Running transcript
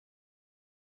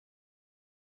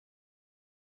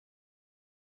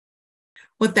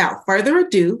Without further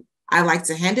ado, I'd like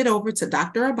to hand it over to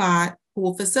Dr. Abad, who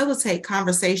will facilitate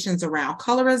conversations around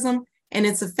colorism and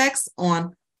its effects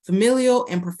on familial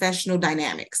and professional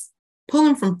dynamics,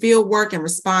 pulling from field work in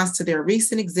response to their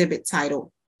recent exhibit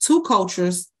titled, Two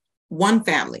Cultures, One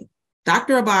Family.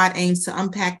 Dr. Abad aims to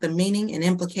unpack the meaning and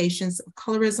implications of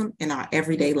colorism in our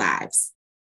everyday lives.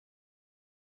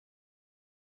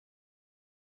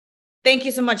 Thank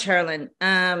you so much, Harlan.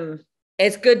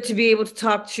 It's good to be able to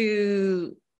talk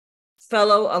to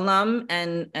fellow alum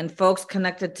and folks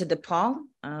connected to DePaul.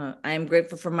 I am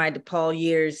grateful for my DePaul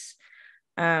years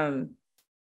because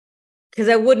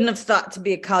I wouldn't have thought to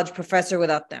be a college professor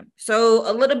without them. So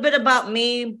a little bit about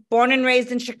me, born and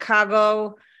raised in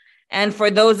Chicago. And for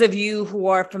those of you who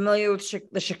are familiar with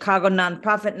the Chicago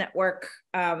Nonprofit Network,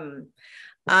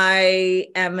 I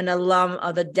am an alum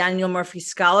of the Daniel Murphy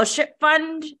Scholarship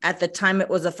Fund. At the time, it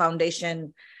was a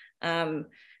foundation.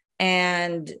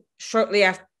 And shortly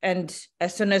after, and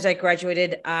as soon as I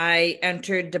graduated, I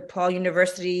entered DePaul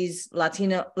University's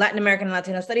Latin American and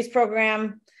Latino Studies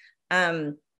program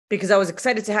because I was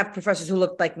excited to have professors who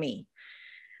looked like me.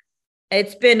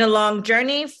 It's been a long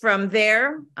journey from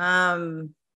there.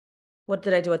 What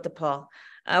did I do at DePaul?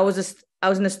 I was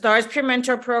in the STARS Peer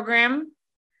Mentor program.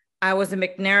 I was a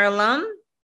McNair alum.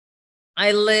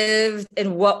 I lived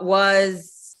in what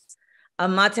was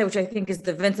Amate, which I think is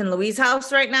the Vincent Louise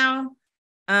house right now,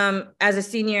 as a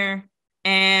senior.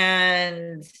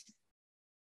 And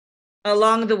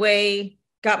along the way,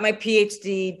 got my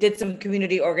PhD, did some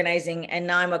community organizing, and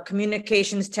now I'm a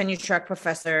communications tenure track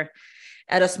professor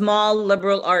at a small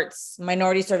liberal arts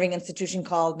minority serving institution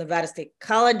called Nevada State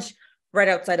College, right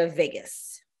outside of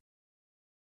Vegas.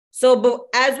 So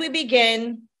as we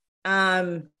begin,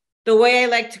 the way I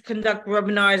like to conduct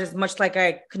webinars is much like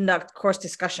I conduct course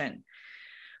discussion.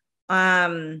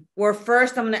 Where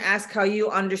first I'm going to ask how you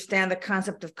understand the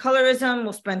concept of colorism.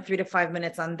 We'll spend 3 to 5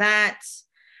 minutes on that.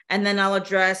 And then I'll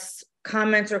address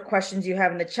comments or questions you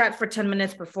have in the chat for 10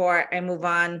 minutes before I move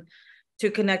on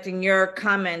to connecting your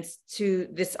comments to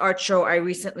this art show I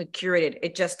recently curated.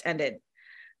 It just ended.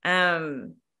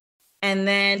 And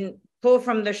then pull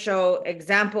from the show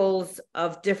examples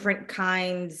of different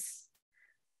kinds,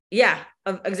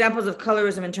 of examples of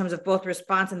colorism in terms of both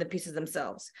response and the pieces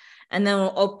themselves. And then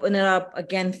we'll open it up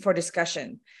again for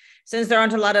discussion. Since there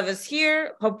aren't a lot of us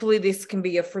here, hopefully this can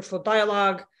be a fruitful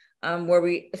dialogue where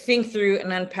we think through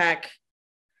and unpack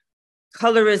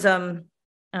colorism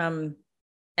and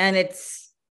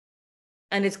its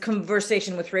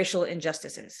conversation with racial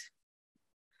injustices.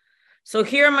 So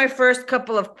here are my first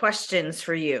couple of questions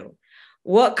for you.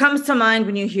 What comes to mind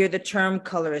when you hear the term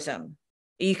colorism?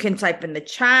 You can type in the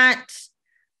chat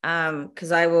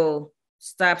because I will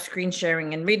stop screen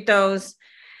sharing and read those.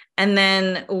 And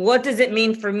then what does it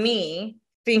mean for me,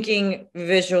 thinking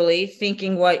visually,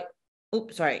 thinking what,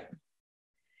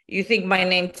 you think my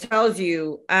name tells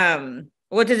you,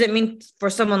 what does it mean for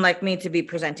someone like me to be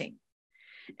presenting?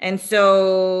 And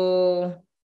so,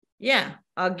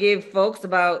 I'll give folks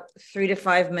about 3 to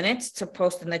 5 minutes to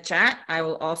post in the chat. I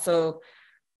will also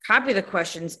copy the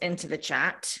questions into the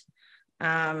chat.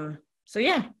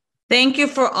 Thank you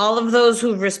for all of those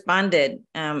who've responded.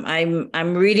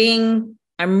 I'm reading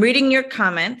your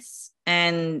comments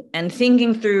and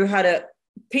thinking through how to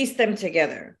piece them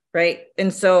together, right?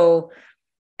 And so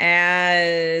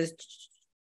as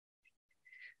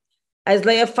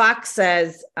Leah Fox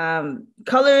says,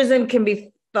 colorism can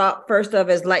be thought first of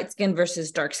as light skin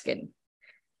versus dark skin.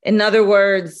 In other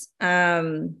words,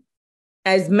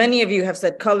 as many of you have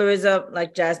said, colorism,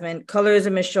 like Jasmine,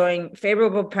 colorism is showing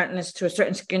favorable preference to a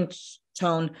certain skin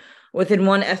tone within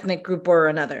one ethnic group or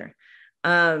another.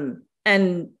 And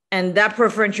that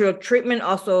preferential treatment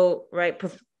also, right,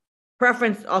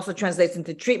 preference also translates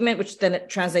into treatment, which then it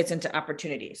translates into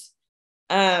opportunities.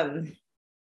 House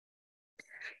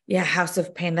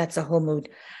of Pain, that's a whole mood.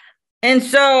 And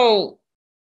so,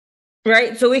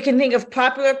 right, so we can think of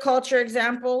popular culture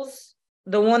examples.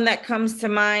 The one that comes to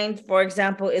mind, for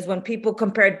example, is when people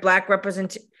compared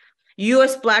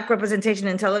U.S. Black representation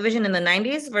in television in the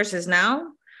 90s versus now,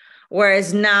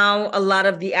 whereas now a lot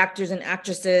of the actors and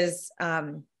actresses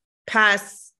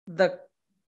pass the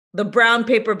brown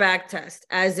paper bag test,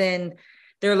 as in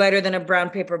they're lighter than a brown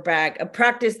paper bag, a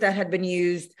practice that had been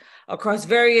used across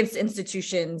various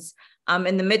institutions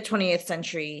in the mid-20th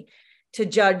century to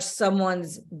judge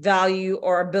someone's value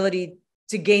or ability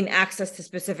to gain access to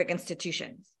specific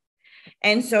institutions.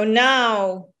 And so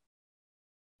now,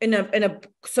 in a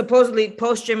supposedly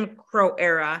post-Jim Crow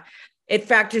era, it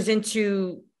factors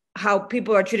into how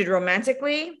people are treated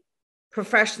romantically,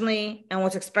 professionally, and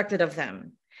what's expected of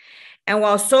them. And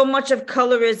while so much of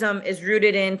colorism is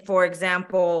rooted in, for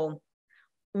example,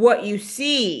 what you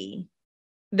see,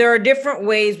 there are different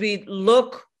ways we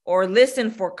look or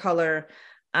listen for color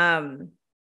in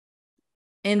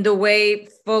the way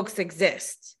folks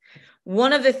exist.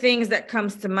 One of the things that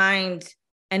comes to mind,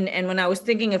 and when I was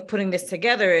thinking of putting this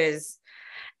together, is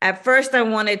at first I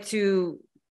wanted to,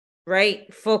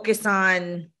 focus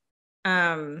on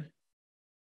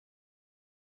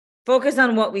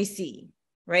what we see,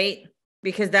 right?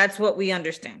 Because that's what we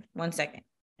understand. 1 second.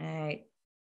 I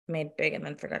made big and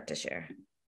then forgot to share.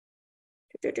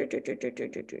 Here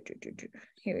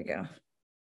we go.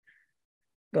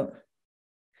 Boom.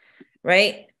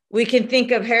 Right? We can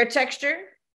think of hair texture.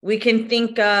 We can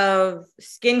think of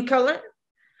skin color.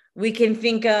 We can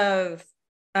think of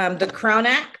the Crown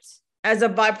Act as a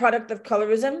byproduct of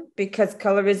colorism, because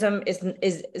colorism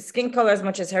is skin color as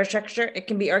much as hair texture, it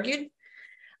can be argued.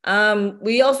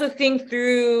 We also think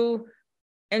through,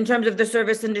 in terms of the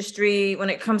service industry, when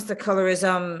it comes to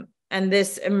colorism, and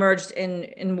this emerged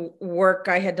in work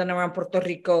I had done around Puerto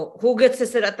Rico, who gets to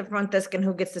sit at the front desk and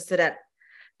who gets to sit at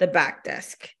the back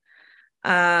desk.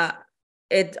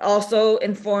 It also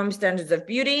informs standards of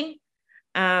beauty.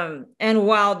 And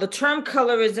while the term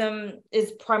colorism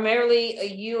is primarily a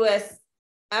U.S.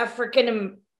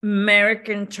 African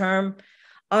American term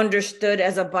understood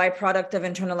as a byproduct of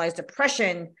internalized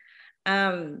oppression,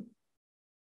 the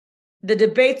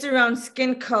debates around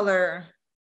skin color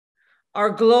are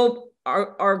global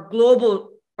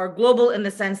in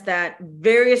the sense that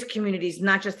various communities,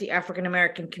 not just the African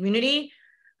American community,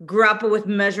 grapple with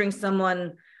measuring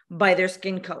someone by their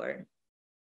skin color.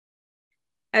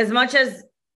 As much as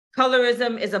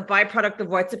colorism is a byproduct of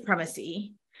white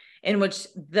supremacy, in which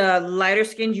the lighter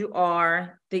skinned you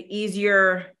are, the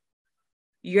easier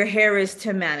your hair is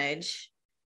to manage,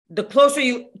 the closer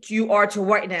you are to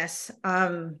whiteness.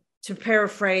 To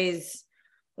paraphrase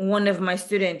one of my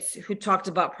students who talked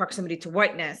about proximity to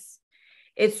whiteness,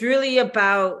 it's really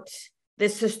about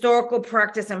this historical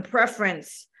practice and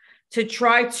preference to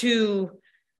try to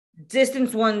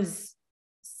distance one's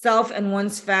self and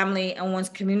one's family and one's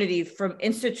community from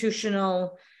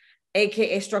institutional,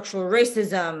 AKA structural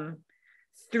racism,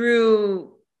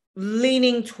 through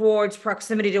leaning towards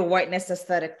proximity to whiteness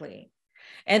aesthetically.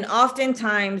 And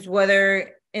oftentimes,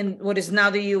 whether in what is now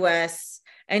the US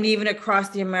and even across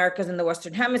the Americas and the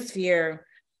Western Hemisphere,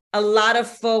 a lot of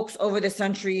folks over the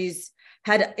centuries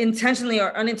had intentionally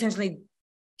or unintentionally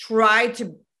tried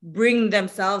to bring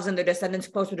themselves and their descendants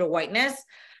closer to whiteness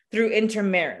through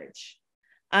intermarriage.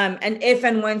 And if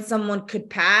and when someone could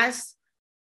pass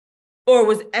or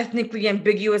was ethnically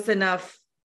ambiguous enough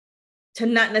to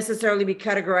not necessarily be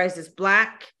categorized as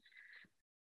Black,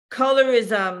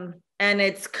 colorism and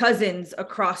its cousins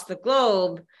across the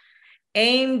globe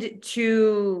aimed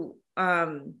to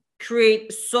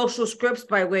create social scripts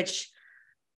by which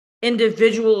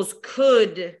individuals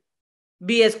could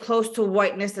be as close to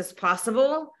whiteness as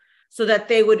possible so that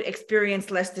they would experience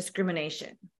less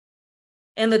discrimination.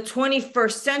 In the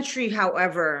 21st century,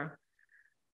 however,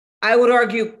 I would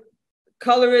argue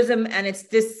colorism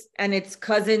and its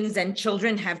cousins and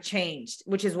children have changed,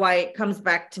 which is why it comes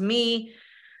back to me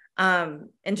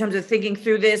in terms of thinking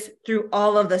through this through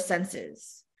all of the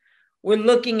senses. We're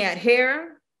looking at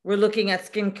hair, we're looking at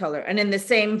skin color. And in the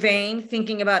same vein,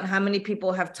 thinking about how many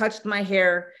people have touched my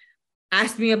hair,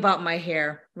 asked me about my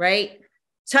hair, right?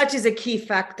 Touch is a key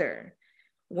factor.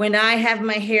 When I have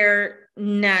my hair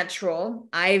natural,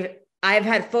 I've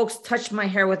had folks touch my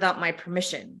hair without my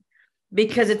permission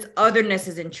because its otherness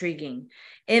is intriguing.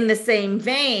 In the same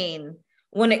vein,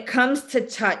 when it comes to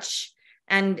touch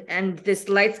and this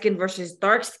light skin versus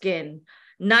dark skin,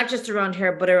 not just around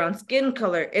hair, but around skin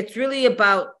color, it's really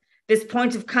about this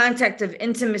point of contact of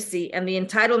intimacy and the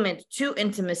entitlement to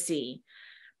intimacy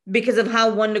because of how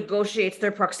one negotiates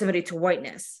their proximity to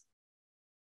whiteness.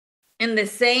 In the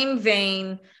same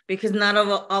vein, because not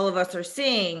all of us are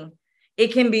seeing,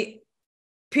 it can be,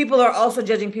 people are also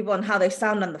judging people on how they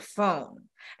sound on the phone,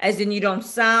 as in you don't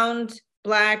sound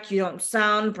Black, you don't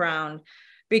sound brown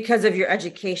because of your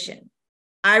education.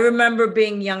 I remember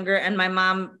being younger and my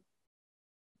mom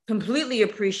completely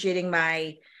appreciating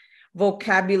my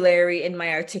vocabulary and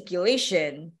my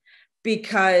articulation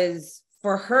because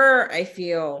for her, I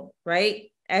feel,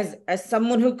 right, as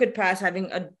someone who could pass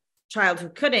having a child who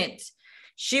couldn't,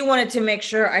 she wanted to make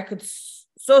sure I could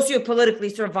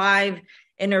sociopolitically survive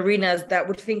in arenas that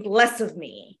would think less of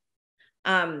me.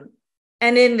 And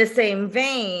in the same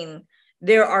vein,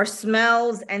 there are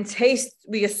smells and tastes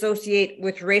we associate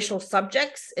with racial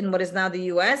subjects in what is now the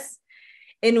US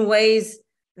in ways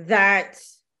that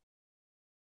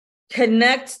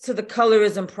connect to the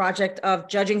colorism project of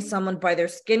judging someone by their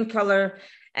skin color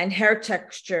and hair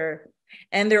texture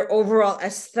and their overall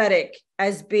aesthetic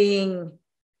as being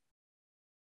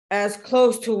as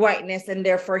close to whiteness and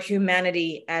therefore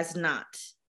humanity as not.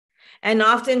 And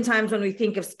oftentimes when we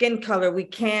think of skin color,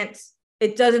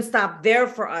 it doesn't stop there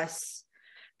for us,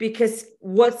 because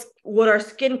what our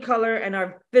skin color and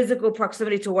our physical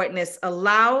proximity to whiteness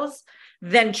allows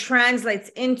then translates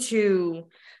into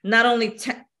not only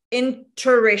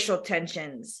interracial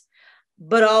tensions,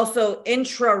 but also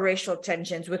intra-racial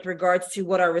tensions with regards to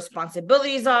what our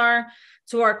responsibilities are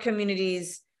to our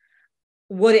communities,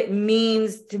 what it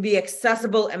means to be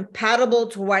accessible and palatable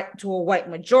to a white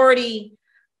majority,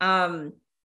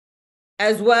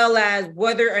 as well as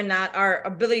whether or not our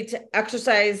ability to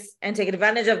exercise and take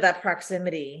advantage of that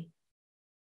proximity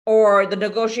or the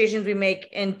negotiations we make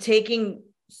in taking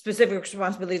specific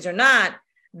responsibilities or not,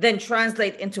 then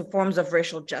translate into forms of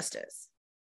racial justice.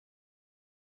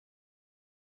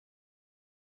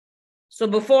 So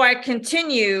before I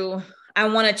continue, I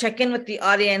want to check in with the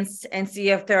audience and see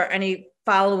if there are any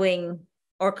following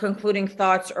or concluding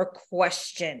thoughts or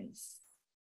questions.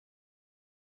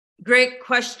 Great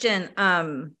question,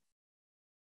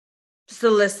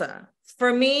 Celissa.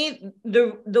 For me,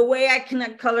 the way I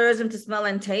connect colorism to smell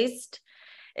and taste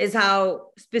is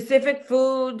how specific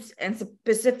foods and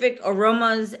specific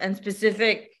aromas and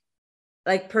specific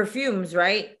like perfumes,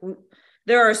 right?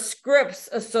 There are scripts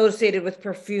associated with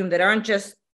perfume that aren't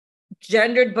just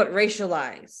gendered, but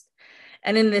racialized.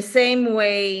 And in the same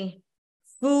way,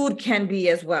 food can be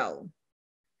as well,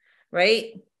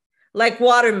 right? Like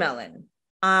watermelon.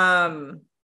 And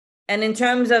in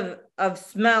terms of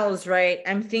smells, right?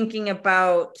 I'm thinking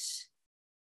about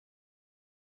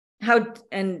how,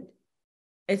 and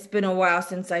it's been a while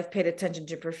since I've paid attention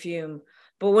to perfume,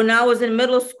 but when I was in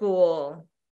middle school,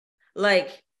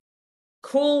 like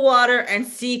Cool Water and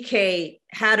CK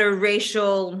had a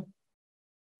racial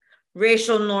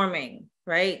norming,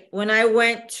 right? When I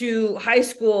went to high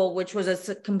school, which was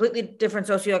a completely different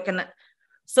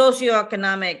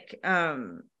socioeconomic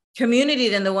community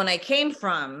than the one I came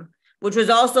from, which was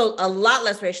also a lot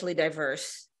less racially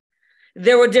diverse,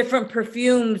 there were different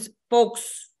perfumes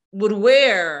folks would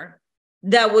wear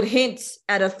that would hint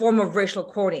at a form of racial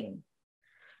coding,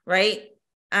 right?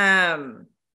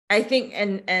 I think,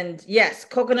 and yes,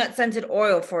 coconut scented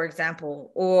oil, for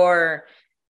example, or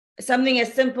something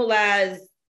as simple as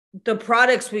the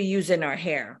products we use in our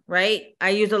hair, right?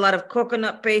 I use a lot of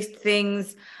coconut-based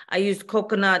things. I use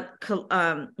cholesterol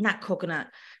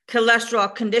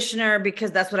conditioner,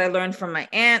 because that's what I learned from my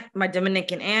aunt, my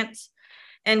Dominican aunt.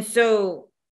 And so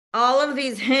all of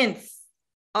these hints,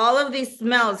 all of these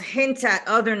smells hint at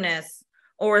otherness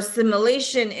or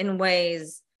assimilation in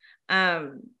ways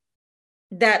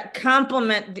that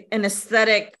complement an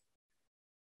aesthetic,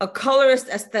 a colorist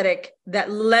aesthetic that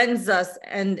lends us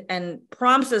and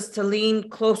prompts us to lean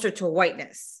closer to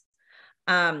whiteness,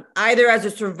 either as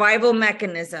a survival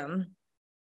mechanism,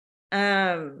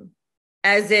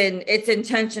 as in it's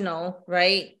intentional,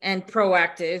 right, and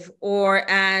proactive, or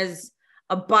as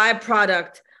a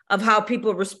byproduct of how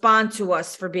people respond to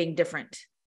us for being different.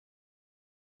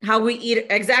 How we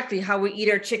eat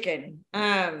our chicken,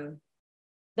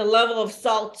 the level of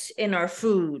salt in our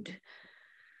food.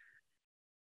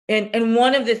 And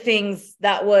one of the things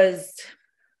that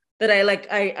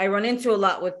I run into a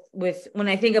lot with when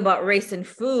I think about race and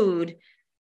food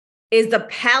is the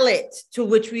palate to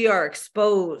which we are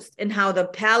exposed, and how the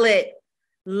palate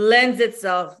lends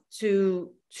itself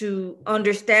to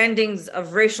understandings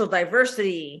of racial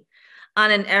diversity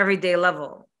on an everyday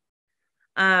level.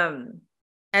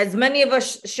 As many of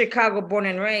us Chicago born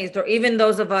and raised, or even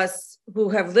those of us who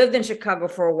have lived in Chicago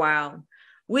for a while,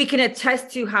 we can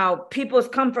attest to how people's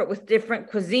comfort with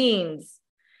different cuisines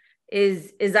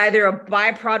is either a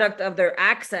byproduct of their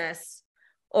access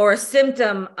or a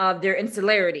symptom of their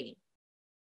insularity.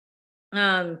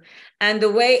 And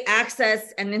the way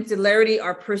access and insularity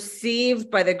are perceived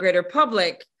by the greater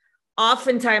public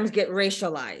oftentimes get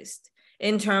racialized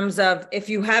in terms of, if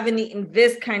you haven't eaten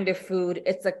this kind of food,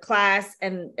 it's a class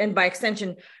and by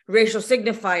extension, racial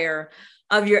signifier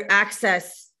of your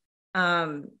access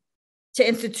to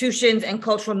institutions and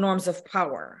cultural norms of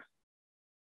power.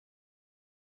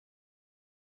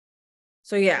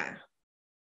 So yeah.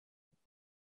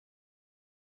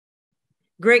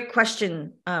 Great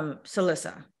question,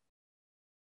 Celissa.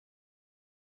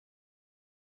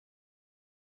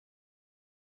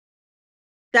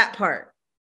 That part,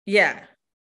 yeah.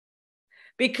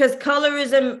 Because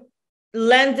colorism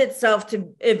lends itself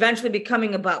to eventually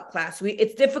becoming about class.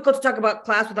 It's difficult to talk about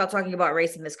class without talking about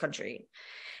race in this country.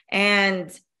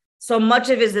 And so much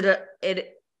of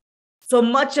so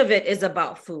much of it is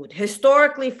about food.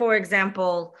 Historically, for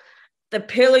example, the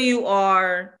paler you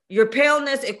are, your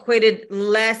paleness equated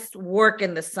less work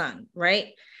in the sun, right?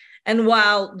 And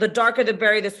while the darker the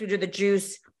berry, the sweeter the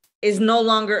juice is no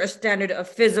longer a standard of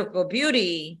physical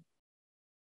beauty,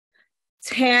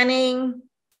 tanning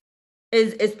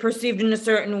is perceived in a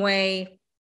certain way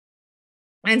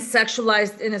and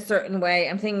sexualized in a certain way.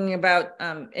 I'm thinking about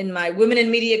in my women in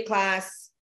media class,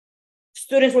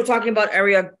 students were talking about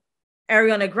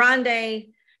Ariana Grande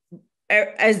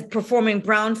as performing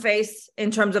brown face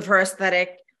in terms of her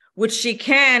aesthetic, which she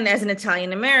can as an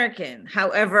Italian American.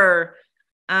 However,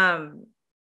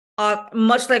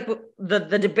 much like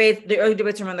the early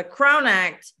debates around the Crown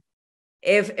Act,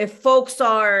 if folks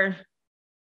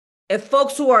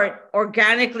who are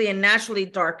organically and naturally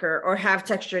darker or have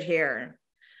textured hair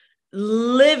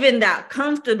live in that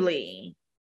comfortably,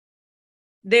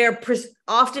 they're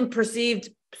often perceived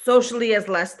socially as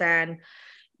less than.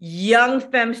 Young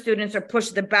femme students are pushed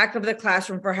to the back of the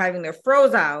classroom for having their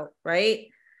froze out, right?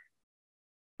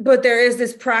 But there is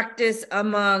this practice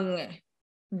among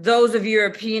those of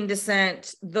European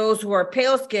descent, those who are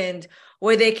pale-skinned,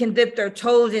 where they can dip their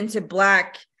toes into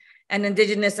Black and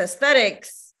Indigenous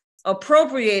aesthetics,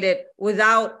 appropriate it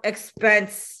without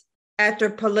expense at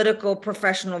their political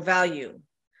professional value.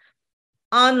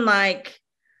 Unlike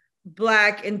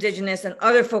Black, Indigenous, and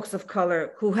other folks of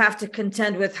color who have to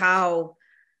contend with how,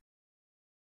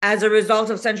 as a result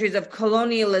of centuries of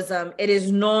colonialism, it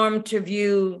is norm to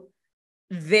view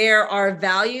our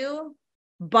value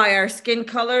by our skin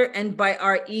color and by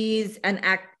our ease in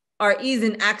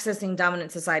accessing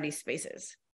dominant society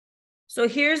spaces. So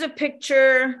here's a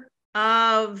picture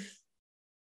of,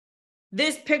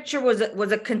 this picture was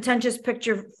a contentious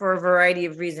picture for a variety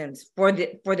of reasons for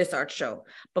this art show.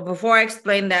 But before I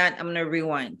explain that, I'm gonna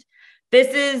rewind.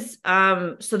 This is,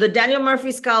 so the Daniel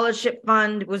Murphy Scholarship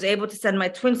Fund was able to send my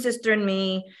twin sister and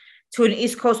me to an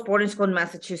East Coast boarding school in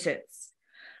Massachusetts.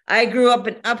 I grew up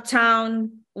in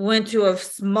Uptown, went to a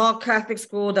small Catholic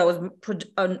school that was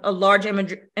a large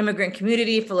immigrant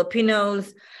community,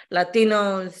 Filipinos,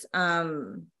 Latinos,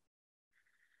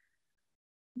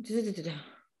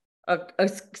 a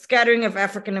scattering of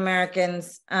African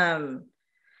Americans.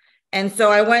 And so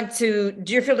I went to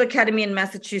Deerfield Academy in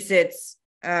Massachusetts,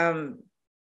 and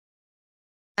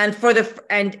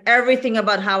everything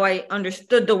about how I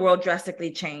understood the world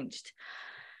drastically changed.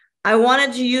 I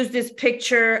wanted to use this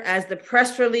picture as the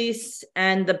press release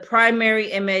and the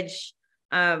primary image,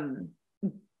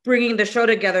 bringing the show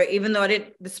together, even though I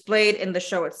didn't display it in the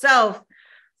show itself,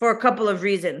 for a couple of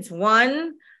reasons.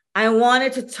 One, I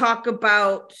wanted to talk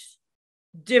about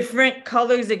different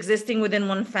colors existing within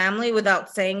one family without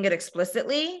saying it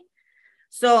explicitly.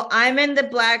 So I'm in the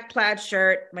Black plaid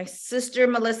shirt. My sister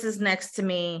Melissa's next to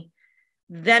me.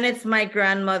 Then it's my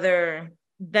grandmother.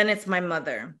 Then it's my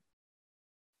mother.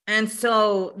 And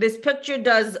so this picture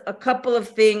does a couple of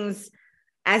things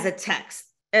as a text.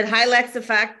 It highlights the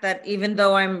fact that even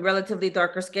though I'm relatively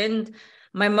darker skinned,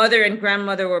 my mother and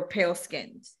grandmother were pale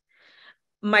skinned.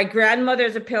 My grandmother,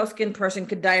 as a pale skinned person,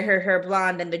 could dye her hair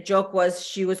blonde. And the joke was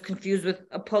she was confused with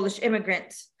a Polish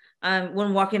immigrant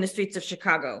when walking the streets of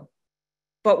Chicago,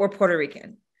 but we're Puerto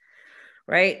Rican,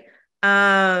 right?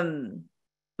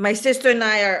 My sister and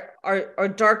I are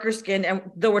darker skinned, and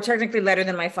though we're technically lighter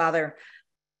than my father.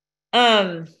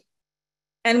 And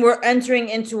we're entering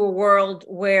into a world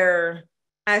where,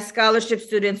 as scholarship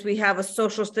students, we have a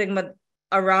social stigma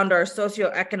around our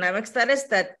socioeconomic status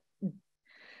that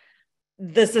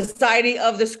the society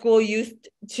of the school used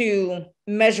to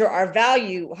measure our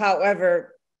value.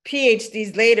 However,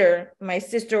 PhDs later, my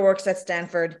sister works at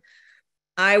Stanford,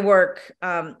 I work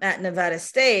at Nevada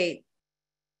State.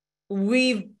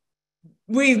 We've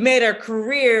made a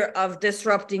career of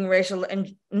disrupting racial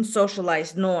and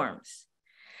socialized norms.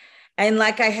 And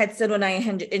like I had said when I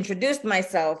introduced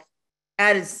myself,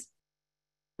 as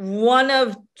one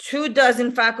of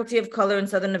 24 faculty of color in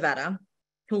Southern Nevada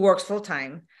who works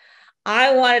full-time,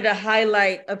 I wanted to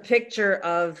highlight a picture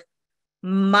of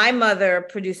my mother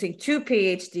producing 2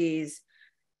 PhDs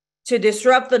to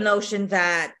disrupt the notion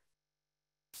that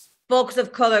folks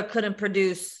of color couldn't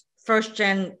produce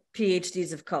first-gen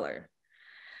PhDs of color.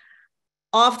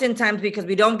 Oftentimes, because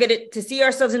we don't get to see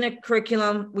ourselves in a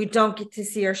curriculum, we don't get to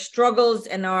see our struggles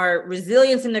and our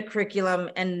resilience in the curriculum.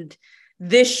 And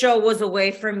this show was a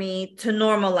way for me to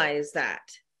normalize that.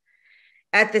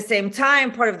 At the same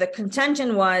time, part of the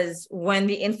contention was when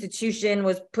the institution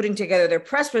was putting together their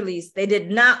press release, they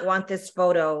did not want this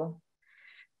photo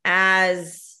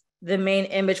as the main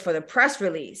image for the press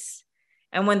release.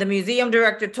 And when the museum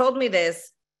director told me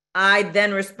this, I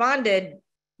then responded,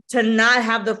 to not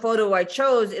have the photo I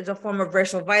chose is a form of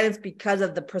racial violence because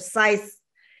of the precise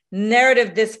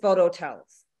narrative this photo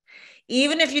tells.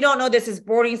 Even if you don't know this is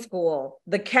boarding school,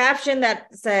 the caption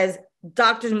that says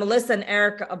Doctors Melissa and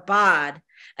Erica Abad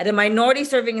at a minority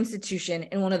serving institution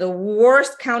in one of the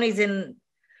worst counties in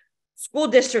school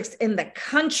districts in the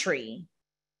country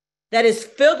that is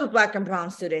filled with Black and brown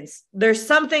students, there's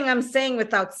something I'm saying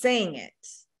without saying it.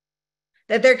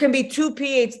 That there can be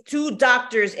two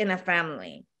doctors in a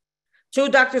family, two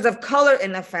doctors of color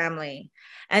in a family,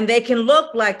 and they can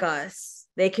look like us.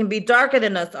 They can be darker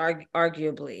than us,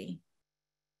 arguably.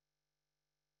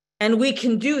 And we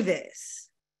can do this,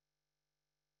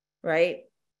 right?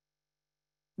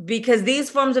 Because these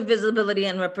forms of visibility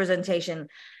and representation,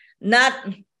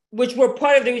 which were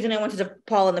part of the reason I went to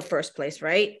DePaul in the first place,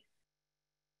 right?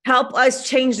 Help us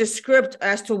change the script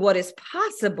as to what is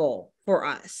possible for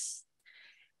us.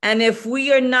 And if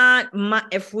we are not,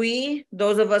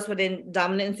 those of us within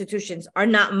dominant institutions, are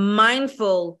not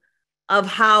mindful of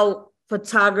how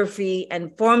photography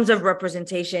and forms of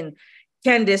representation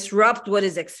can disrupt what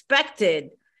is expected,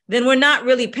 then we're not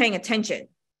really paying attention.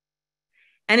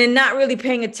 And in not really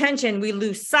paying attention, we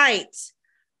lose sight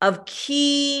of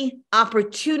key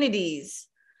opportunities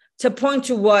to point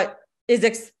to what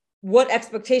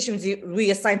expectations we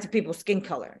assign to people's skin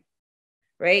color,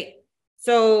 right?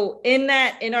 So in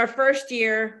our first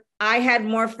year, I had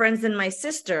more friends than my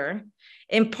sister,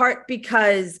 in part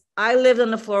because I lived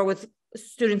on the floor with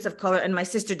students of color and my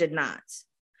sister did not.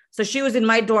 So she was in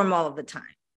my dorm all of the time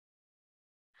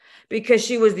because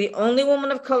she was the only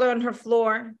woman of color on her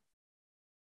floor.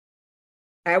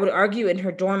 I would argue in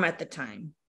her dorm at the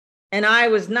time. And I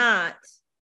was not.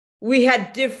 We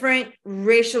had different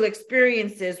racial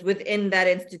experiences within that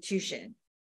institution.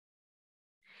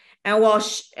 And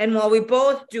while we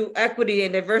both do equity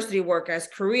and diversity work as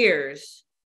careers,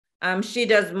 she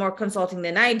does more consulting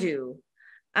than I do.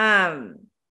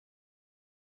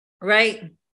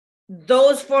 Right?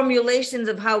 Those formulations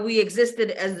of how we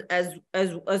existed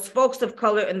as folks of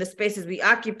color in the spaces we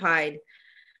occupied,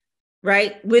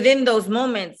 right, within those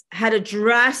moments had a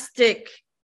drastic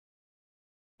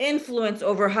influence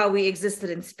over how we existed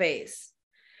in space.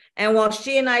 And while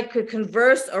she and I could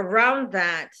converse around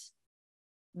that,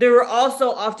 there were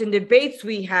also often debates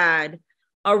we had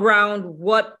around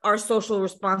what our social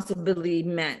responsibility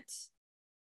meant.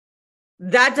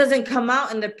 That doesn't come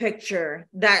out in the picture.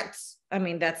 That's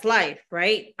life,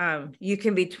 right? You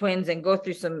can be twins and go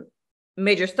through some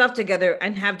major stuff together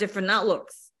and have different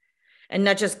outlooks. And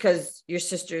not just because your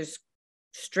sister's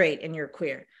straight and you're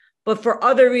queer, but for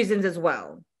other reasons as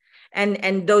well.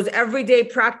 And those everyday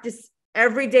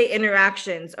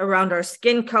interactions around our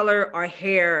skin color, our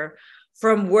hair,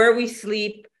 from where we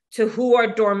sleep to who our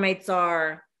dorm mates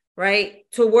are, right?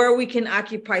 To where we can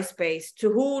occupy space,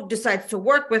 to who decides to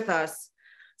work with us,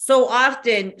 so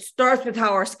often starts with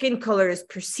how our skin color is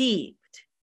perceived.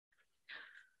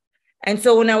 And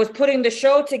so when I was putting the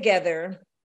show together,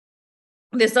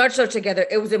 this art show together,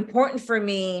 it was important for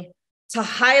me to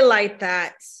highlight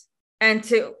that and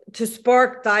to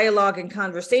spark dialogue and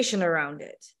conversation around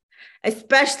it,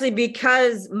 especially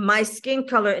because my skin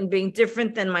color and being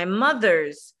different than my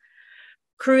mother's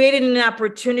created an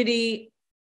opportunity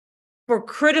for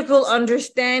critical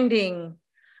understanding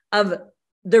of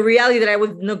the reality that I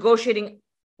was negotiating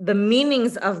the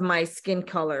meanings of my skin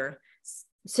color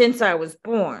since I was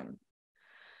born.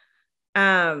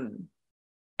 And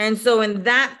so in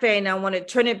that vein, I want to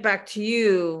turn it back to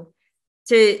you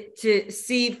to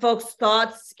see folks'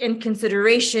 thoughts and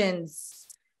considerations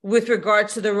with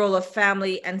regards to the role of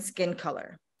family and skin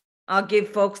color. I'll give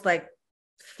folks like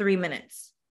 3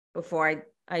 minutes before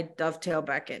I dovetail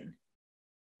back in.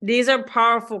 These are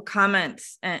powerful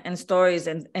comments and stories,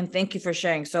 and thank you for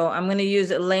sharing. So I'm going to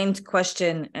use Elaine's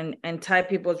question and tie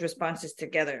people's responses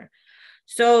together.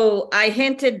 So I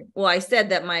said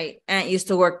that my aunt used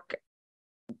to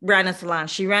ran a salon.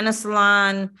 She ran a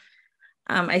salon,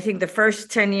 I think the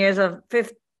first 15 years of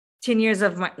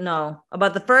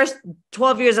about the first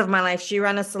 12 years of my life, she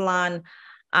ran a salon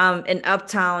in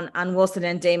Uptown on Wilson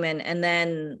and Damon. And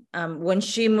then when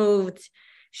she moved,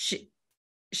 she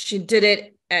did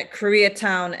it at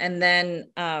Koreatown, and then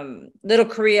Little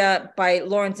Korea by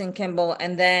Lawrence and Kimball.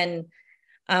 And then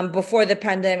before the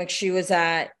pandemic, she was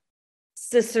at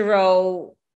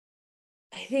Cicero,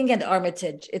 I think, at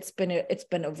Armitage. It's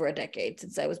been over a decade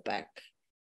since I was back.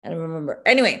 I don't remember.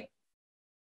 Anyway,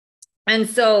 and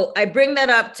so I bring that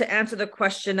up to answer the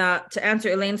question, to answer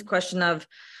Elaine's question of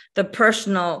the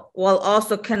personal, while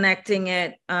also connecting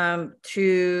it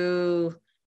to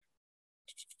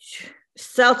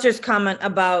Seltzer's comment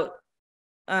about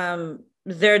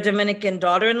their Dominican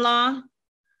daughter-in-law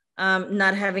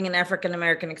not having an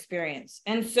African-American experience.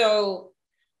 And so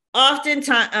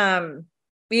oftentimes,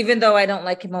 even though I don't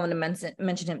like him, I want to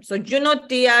mention him. So Junot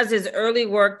Diaz's early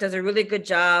work does a really good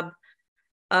job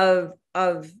of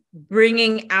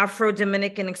bringing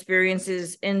Afro-Dominican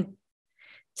experiences into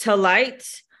light,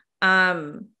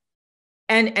 and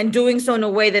doing so in a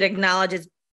way that acknowledges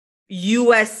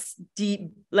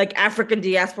like African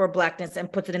diaspora Blackness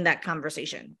and puts it in that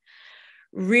conversation.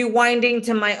 Rewinding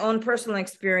to my own personal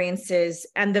experiences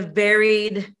and the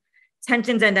varied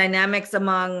tensions and dynamics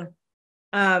among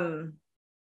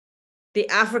the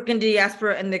African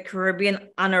diaspora and the Caribbean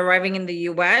on arriving in the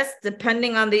US,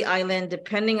 depending on the island,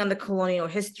 depending on the colonial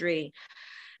history,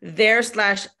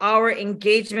 our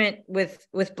engagement with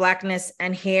Blackness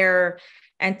and hair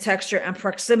and texture and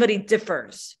proximity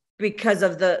differs because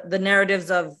of the narratives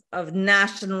of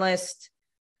nationalist,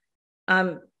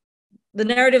 the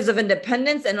narratives of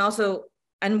independence,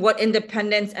 and what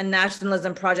independence and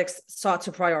nationalism projects sought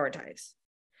to prioritize.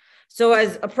 So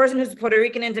as a person who's Puerto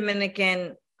Rican and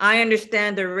Dominican, I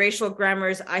understand the racial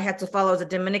grammars I had to follow as a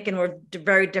Dominican were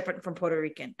very different from Puerto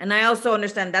Rican. And I also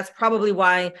understand that's probably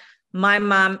why my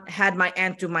mom had my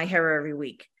aunt do my hair every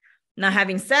week. Now,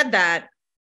 having said that,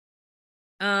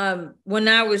 when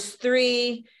I was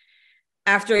 3,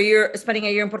 after spending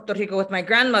a year in Puerto Rico with my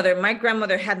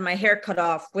grandmother had my hair cut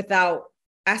off without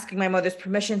asking my mother's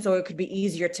permission, so it could be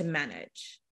easier to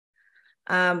manage.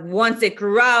 Once it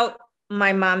grew out,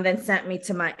 my mom then sent me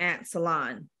to my aunt's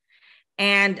salon.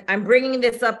 And I'm bringing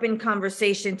this up in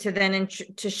conversation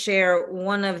to share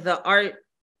one of the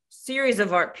series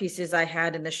of art pieces I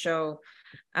had in the show,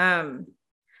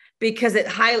 because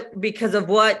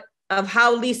of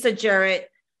how Lisa Jarrett,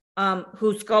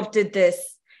 who sculpted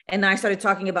this, and I started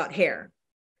talking about hair.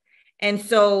 And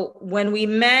so when we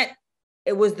met,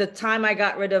 it was the time I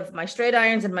got rid of my straight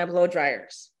irons and my blow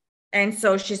dryers. And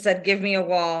so she said, give me a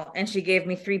wall. And she gave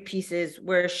me 3 pieces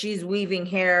where she's weaving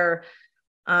hair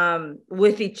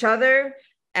with each other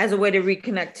as a way to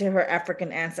reconnect to her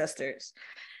African ancestors.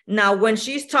 Now, when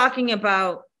she's talking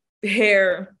about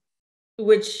hair,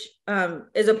 which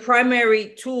is a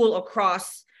primary tool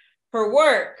across her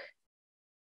work,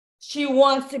 she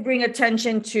wants to bring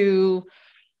attention to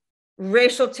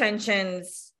racial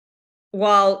tensions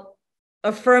while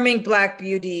affirming Black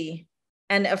beauty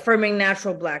and affirming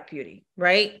natural Black beauty,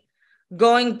 right?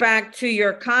 Going back to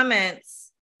your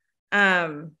comments, right?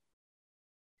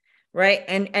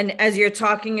 And as you're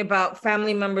talking about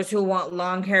family members who want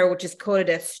long hair, which is coded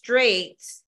as straight,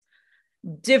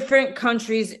 different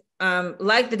countries,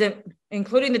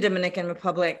 including the Dominican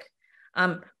Republic,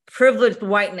 privileged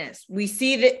whiteness. We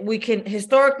see that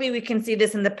historically we can see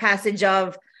this in the passage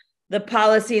of the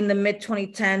policy in the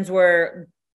mid-2010s where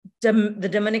the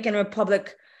Dominican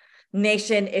Republic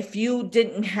nation, if you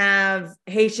didn't have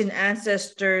Haitian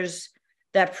ancestors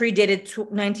that predated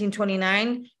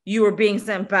 1929, you were being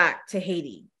sent back to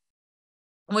Haiti,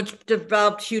 which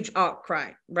developed huge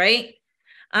outcry, right?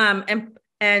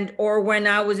 Or when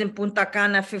I was in Punta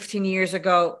Cana 17 years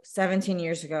ago,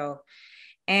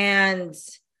 and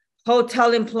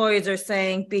hotel employees are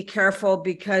saying, be careful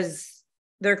because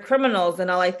they're criminals. And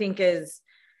all I think is,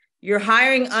 you're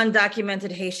hiring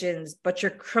undocumented Haitians, but you're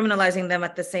criminalizing them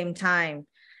at the same time.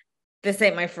 This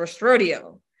ain't my first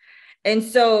rodeo. And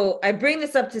so I bring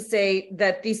this up to say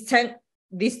that these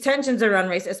tensions around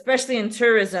race, especially in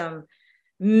tourism,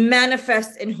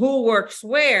 manifest in who works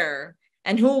where,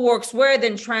 and who works where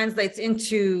then translates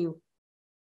into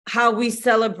how we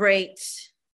celebrate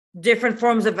different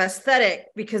forms of aesthetic,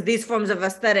 because these forms of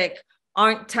aesthetic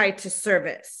aren't tied to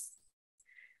service.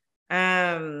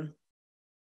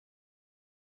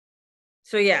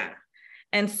 So yeah.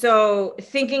 And so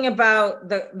thinking about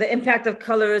the impact of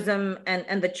colorism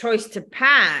and the choice to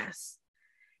pass,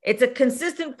 it's a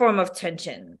consistent form of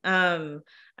tension. I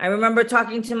remember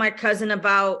talking to my cousin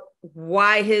about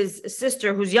why his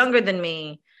sister, who's younger than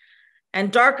me and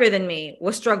darker than me,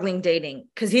 was struggling dating,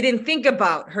 because he didn't think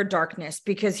about her darkness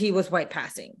because he was white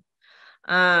passing,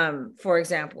 for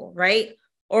example, right?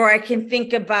 Or I can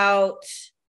think about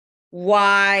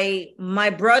why my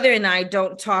brother and I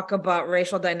don't talk about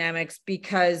racial dynamics,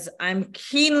 because I'm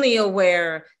keenly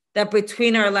aware that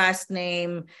between our last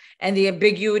name and the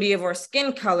ambiguity of our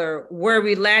skin color, where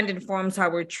we land informs how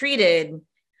we're treated,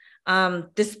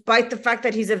 despite the fact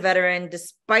that he's a veteran,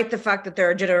 despite the fact that there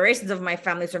are generations of my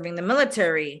family serving the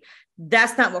military.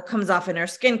 That's not what comes off in our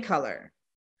skin color,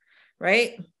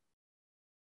 right?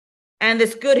 And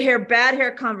this good hair, bad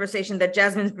hair conversation that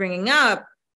Jasmine's bringing up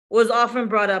was often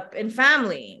brought up in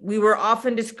family. We were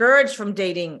often discouraged from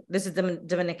dating, this is the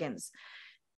Dominicans,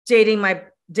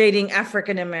 dating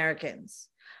African Americans.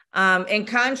 In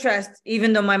contrast,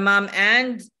 even though my mom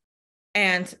and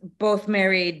aunt both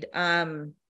married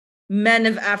men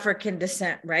of African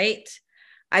descent, right?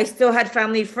 I still had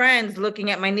family friends looking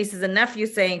at my nieces and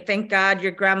nephews saying, thank God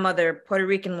your grandmother, Puerto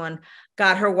Rican one,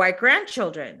 got her white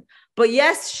grandchildren. But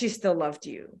yes, she still loved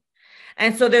you.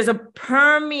 And so there's a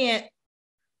permeate.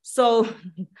 So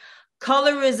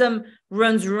colorism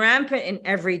runs rampant in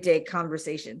everyday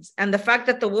conversations. And the fact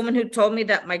that the woman who told me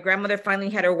that my grandmother finally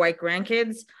had her white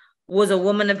grandkids was a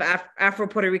woman of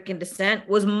Afro-Puerto Rican descent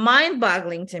was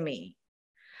mind-boggling to me.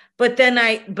 But then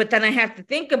I have to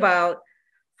think about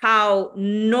how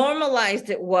normalized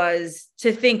it was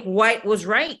to think white was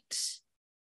right.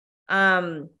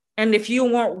 And if you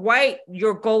weren't white,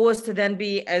 your goal was to then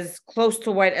be as close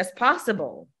to white as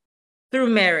possible through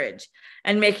marriage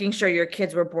and making sure your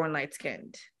kids were born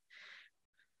light-skinned.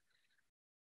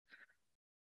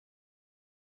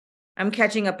 I'm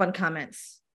catching up on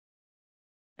comments.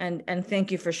 And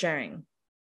thank you for sharing.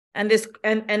 And this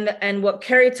and what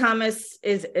Carrie Thomas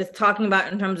is talking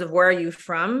about in terms of where are you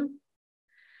from?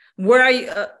 Where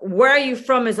are you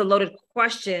from is a loaded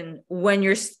question when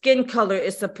your skin color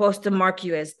is supposed to mark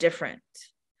you as different,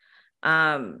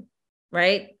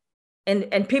 right?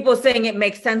 And people saying it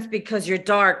makes sense because you're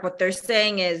dark. What they're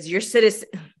saying is your citizen.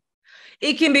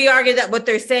 It can be argued that what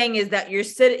they're saying is that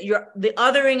the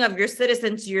othering of your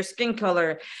citizen to your skin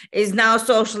color is now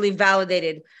socially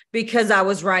validated because I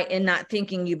was right in not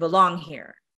thinking you belong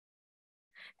here.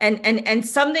 And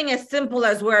something as simple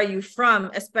as where are you from,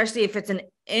 especially if it's an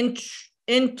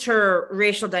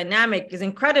interracial dynamic, is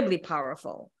incredibly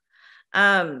powerful.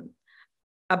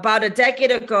 About a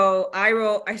decade ago,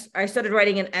 I started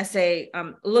writing an essay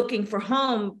looking for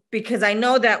home because I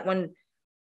know that when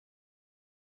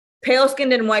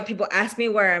pale-skinned and white people ask me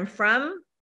where I'm from,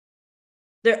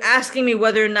 they're asking me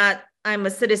whether or not I'm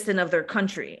a citizen of their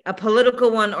country, a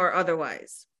political one or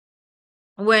otherwise.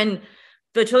 When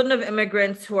the children of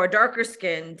immigrants who are darker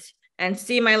skinned and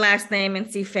see my last name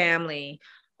and see family,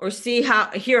 or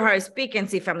hear how I speak and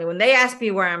see family, when they ask me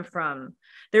where I'm from,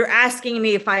 they're asking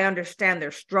me if I understand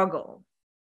their struggle.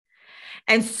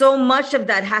 And so much of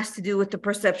that has to do with the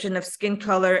perception of skin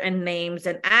color and names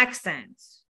and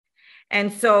accents.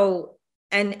 And so,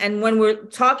 and when we're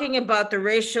talking about the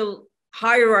racial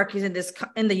hierarchies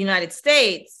in the United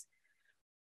States,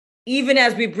 even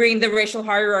as we bring the racial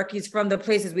hierarchies from the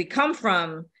places we come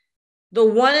from, the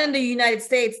one in the United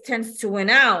States tends to win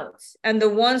out, and the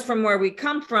ones from where we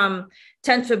come from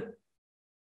tend to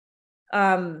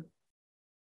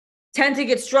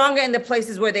get stronger in the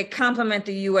places where they complement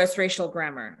the US racial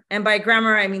grammar. And by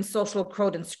grammar, I mean social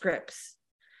code and scripts.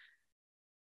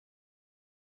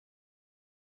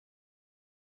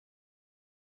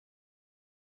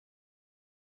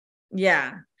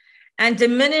 Yeah. And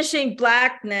diminishing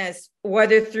Blackness,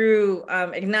 whether through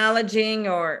acknowledging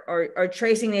or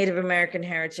tracing Native American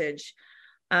heritage,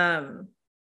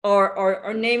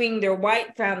 or naming their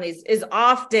white families, is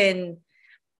often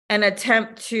an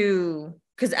attempt to,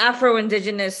 because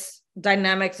Afro-Indigenous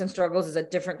dynamics and struggles is a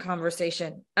different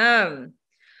conversation.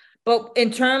 But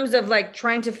in terms of like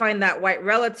trying to find that white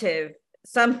relative,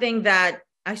 something that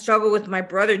I struggle with my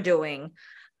brother doing,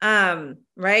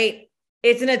 right?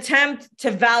 It's an attempt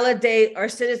to validate our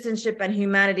citizenship and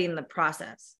humanity in the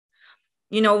process.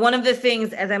 You know, one of the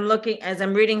things as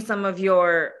I'm reading some of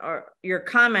your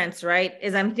comments, right,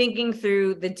 is I'm thinking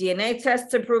through the DNA test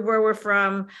to prove where we're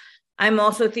from. I'm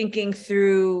also thinking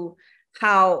through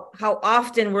how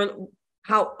often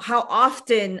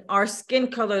our skin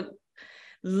color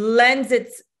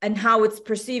and how it's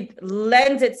perceived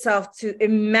lends itself to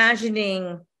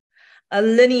imagining a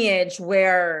lineage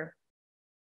where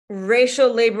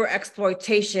racial labor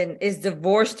exploitation is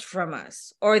divorced from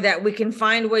us, or that we can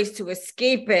find ways to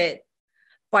escape it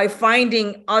by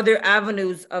finding other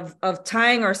avenues of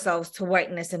tying ourselves to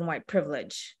whiteness and white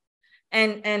privilege.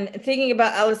 And thinking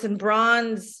about Alison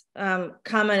Braun's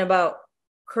comment about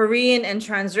Korean and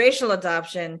transracial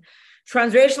adoption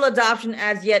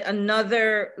adds yet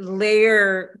another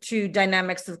layer to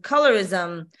dynamics of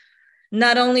colorism,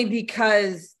 not only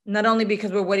because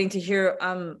we're waiting to hear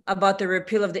about the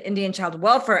repeal of the Indian Child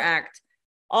Welfare Act,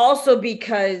 also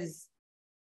because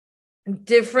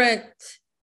different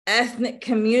ethnic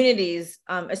communities,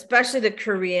 especially the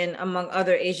Korean, among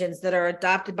other Asians that are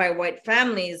adopted by white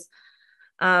families,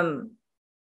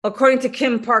 according to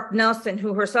Kim Park Nelson,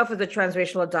 who herself is a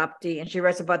transracial adoptee, and she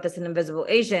writes about this in Invisible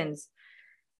Asians,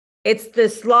 it's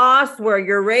this loss where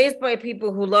you're raised by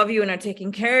people who love you and are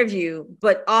taking care of you,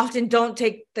 but often don't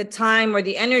take the time or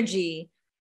the energy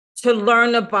to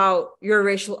learn about your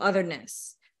racial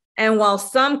otherness. And while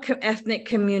some ethnic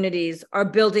communities are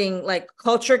building like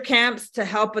culture camps to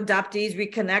help adoptees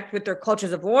reconnect with their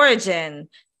cultures of origin,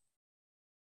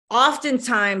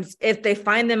 oftentimes if they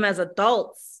find them as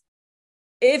adults,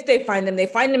 they find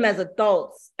them as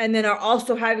adults, and then are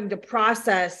also having to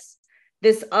process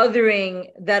this othering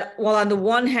that, while on the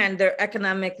one hand, they're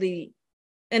economically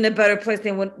in a better place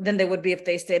than they would be if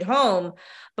they stayed home,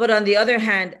 but on the other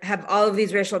hand, have all of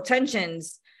these racial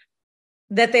tensions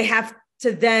that they have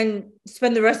to then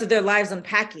spend the rest of their lives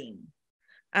unpacking.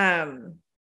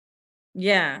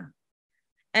 Yeah.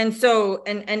 And so,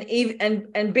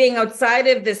 and being outside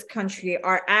of this country,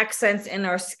 our accents and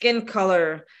our skin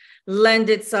color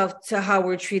lend itself to how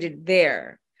we're treated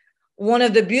there. One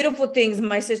of the beautiful things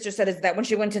my sister said is that when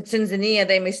she went to Tanzania,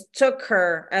 they mistook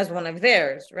her as one of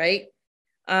theirs, right?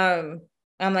 I'm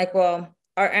like, well,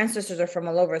 our ancestors are from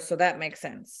all over, so that makes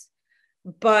sense.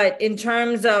 But in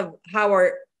terms of how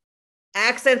our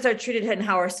accents are treated and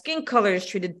how our skin color is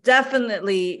treated,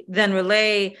 definitely then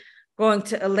relay, going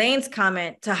to Elaine's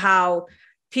comment, to how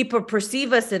people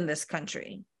perceive us in this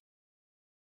country.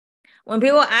 When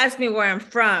people ask me where I'm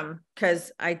from,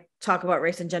 because I talk about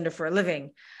race and gender for a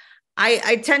living,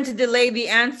 I tend to delay the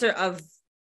answer of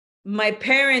my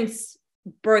parents'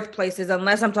 birthplaces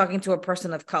unless I'm talking to a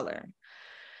person of color.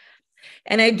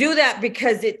 And I do that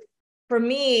because for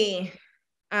me,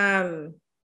 I'm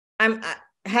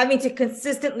having to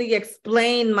consistently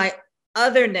explain my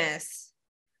otherness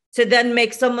to then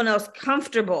make someone else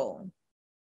comfortable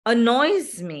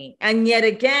annoys me. And yet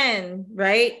again,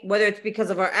 right, whether it's because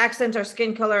of our accent, our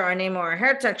skin color, our name, or our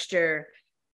hair texture,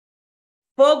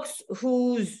 folks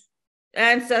whose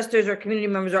ancestors or community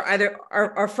members are either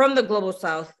are from the global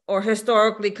South or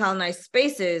historically colonized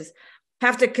spaces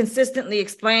have to consistently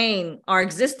explain our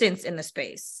existence in the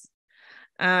space.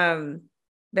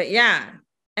 But yeah,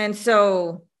 and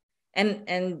so,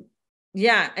 and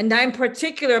yeah, and I'm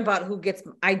particular about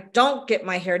I don't get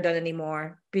my hair done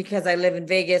anymore because I live in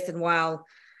Vegas. And while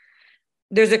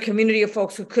there's a community of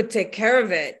folks who could take care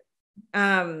of it,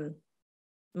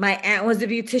 my aunt was a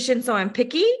beautician, so I'm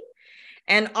picky.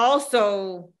 And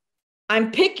also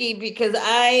I'm picky because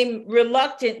I'm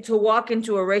reluctant to walk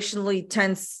into a racially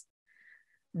tense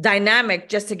dynamic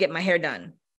just to get my hair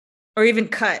done or even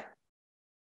cut.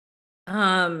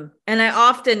 And I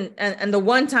often, and the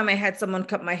one time I had someone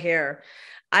cut my hair,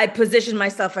 I positioned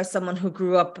myself as someone who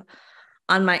grew up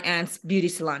on my aunt's beauty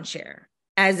salon chair,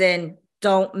 as in,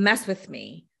 don't mess with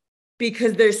me,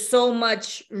 because there's so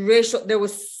much there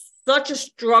was such a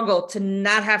struggle to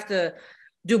not have to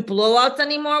do blowouts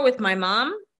anymore with my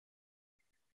mom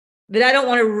that I don't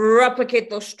want to replicate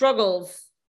those struggles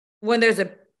when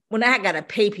I gotta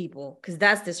pay people, because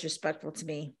that's disrespectful to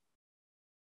me.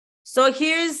 So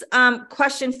here's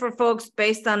question for folks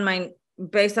based on my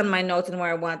notes and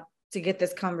where I want to get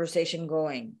this conversation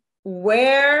going.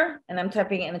 Where, and I'm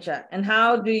typing it in the chat, and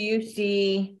how do you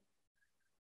see,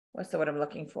 what's the word I'm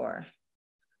looking for?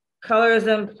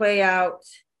 Colorism play out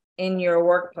in your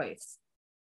workplace.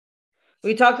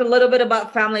 We talked a little bit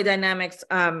about family dynamics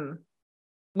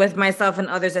with myself and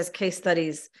others as case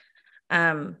studies,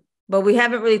 but we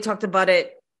haven't really talked about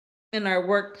it in our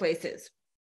workplaces.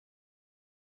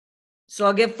 So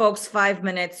I'll give folks 5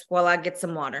 minutes while I get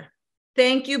some water.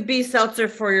 Thank you, B. Seltzer,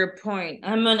 for your point.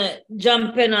 I'm going to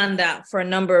jump in on that for a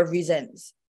number of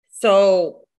reasons.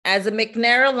 So as a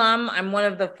McNair alum, I'm one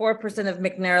of the 4% of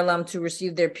McNair alum to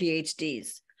receive their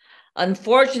PhDs.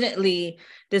 Unfortunately,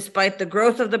 despite the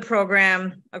growth of the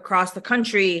program across the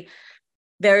country,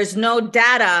 there is no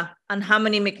data on how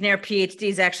many McNair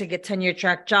PhDs actually get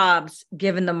tenure-track jobs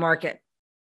given the market.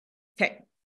 Okay.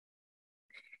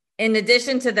 In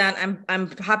addition to that,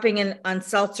 I'm hopping in on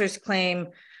Seltzer's claim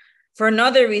for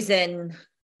another reason.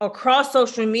 Across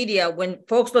social media, when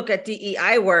folks look at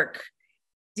DEI work,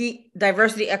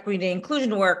 diversity, equity, and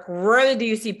inclusion work, rarely do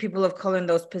you see people of color in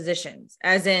those positions,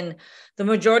 as in the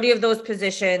majority of those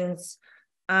positions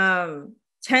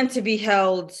tend to be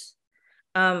held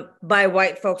by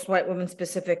white folks, white women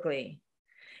specifically.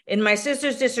 In my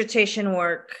sister's dissertation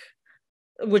work,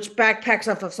 which backpacks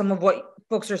off of some of what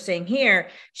folks are saying here,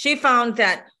 she found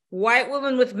that white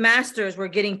women with masters were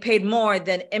getting paid more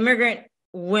than immigrant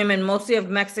women, mostly of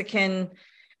Mexican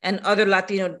and other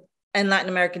Latino and Latin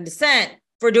American descent,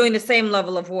 for doing the same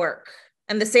level of work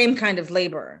and the same kind of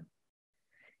labor.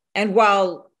 And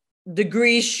while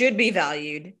degrees should be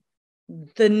valued,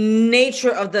 the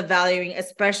nature of the valuing,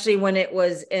 especially when it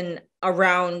was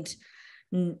around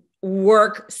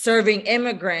work serving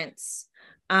immigrants,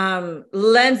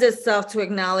 lends itself to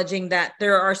acknowledging that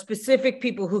there are specific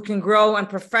people who can grow and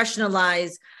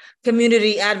professionalize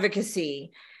community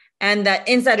advocacy and that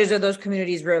insiders of those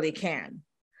communities rarely can.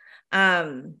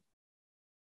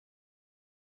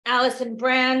 Allison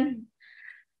Brand,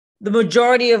 the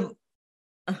majority of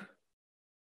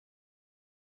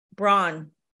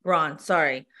Braun,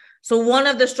 sorry. So one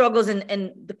of the struggles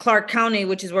in the Clark County,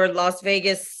 which is where the Las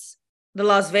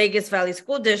Vegas Valley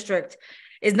School District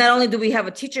is, not only do we have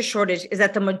a teacher shortage, is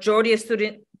that the majority of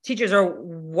teachers are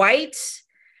white,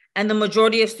 and the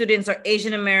majority of students are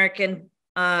Asian American,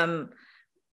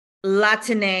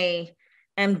 Latine,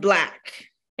 and Black.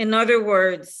 In other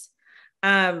words,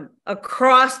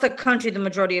 across the country, the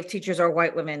majority of teachers are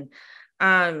white women,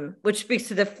 which speaks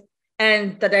to the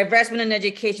divestment in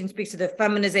education speaks to the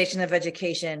feminization of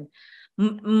education,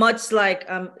 much like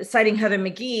citing Heather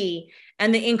McGee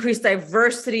and the increased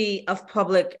diversity of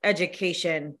public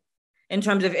education in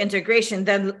terms of integration.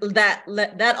 Then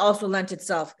that also lent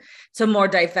itself to more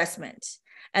divestment,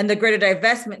 and the greater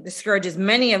divestment discourages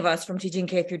many of us from teaching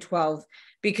K through 12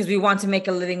 because we want to make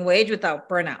a living wage without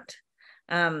burnout.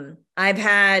 I've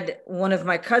had one of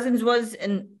my cousins was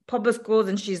in public schools,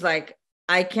 and she's like,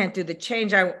 I can't do the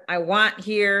change I want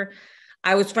here.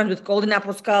 I was friends with Golden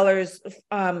Apple scholars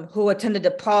who attended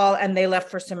DePaul, and they left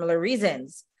for similar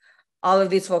reasons. All of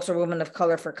these folks are women of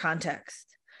color, for context,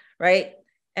 right?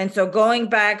 And so going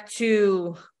back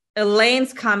to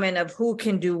Elaine's comment of who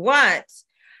can do what,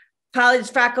 college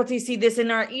faculty see this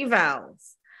in our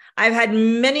evals. I've had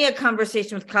many a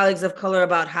conversation with colleagues of color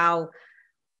about how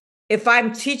if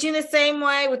I'm teaching the same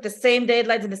way with the same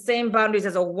deadlines and the same boundaries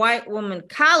as a white woman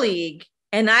colleague,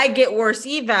 and I get worse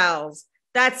evals,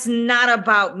 that's not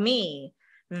about me.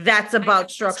 That's about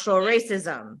structural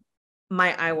racism.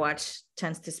 My iWatch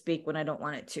tends to speak when I don't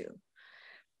want it to.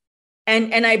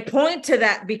 And I point to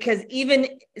that because even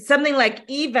something like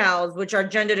evals, which are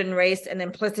gendered in race and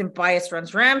implicit bias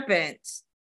runs rampant,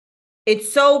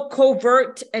 it's so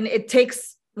covert, and it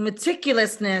takes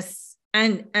meticulousness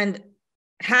and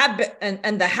habit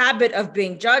and the habit of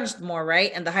being judged more,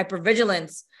 right? And the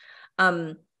hypervigilance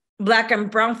Black and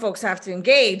brown folks have to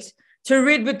engage to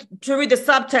read the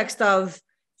subtext of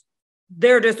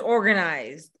they're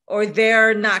disorganized, or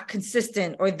they're not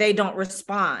consistent, or they don't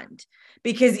respond.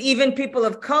 Because even people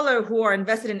of color who are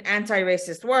invested in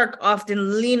anti-racist work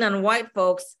often lean on white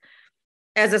folks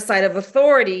as a site of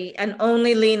authority and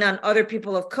only lean on other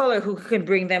people of color who can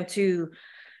bring them to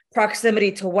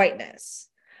proximity to whiteness.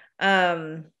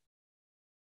 And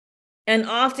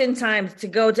oftentimes, to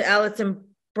go to Allison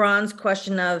Braun's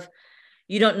question of,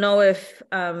 you don't know if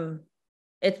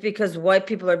it's because white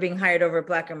people are being hired over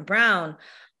Black and brown,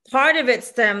 part of it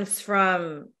stems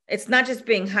from, it's not just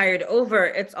being hired over,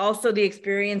 it's also the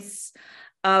experience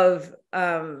of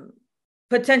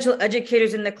potential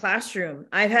educators in the classroom.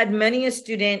 I've had many a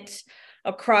student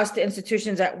across the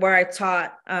institutions where I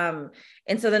taught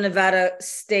in Southern Nevada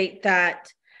state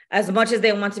that as much as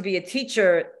they want to be a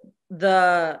teacher,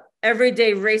 the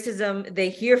everyday racism they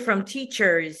hear from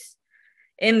teachers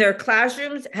in their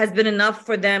classrooms has been enough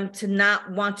for them to not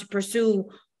want to pursue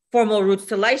formal routes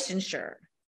to licensure.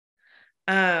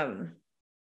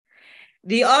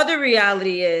 The other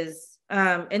reality is,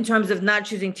 in terms of not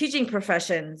choosing teaching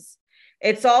professions,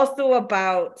 it's also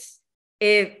about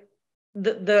the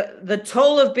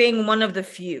toll of being one of the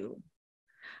few.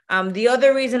 The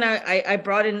other reason I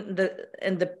brought in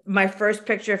my first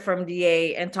picture from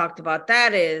DA and talked about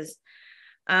that is,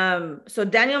 so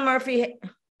Daniel Murphy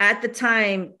at the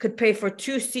time could pay for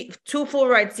two full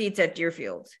ride seats at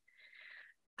Deerfield.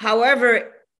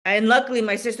 However, and luckily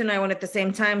my sister and I went at the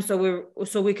same time, so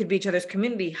we could be each other's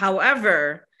community.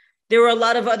 However, there were a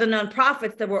lot of other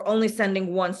nonprofits that were only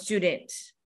sending one student,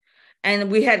 and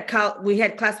we had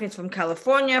classmates from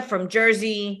California, from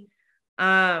Jersey.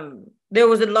 There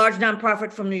was a large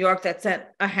nonprofit from New York that sent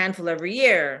a handful every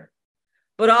year.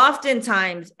 But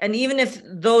oftentimes, and even if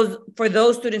for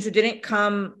those students who didn't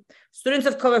come, students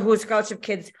of color who were scholarship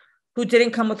kids who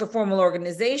didn't come with a formal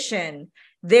organization,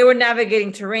 they were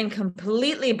navigating terrain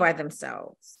completely by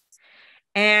themselves.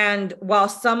 And while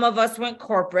some of us went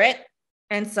corporate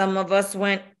and some of us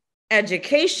went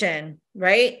education,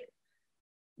 right?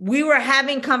 We were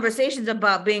having conversations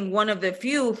about being one of the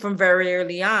few from very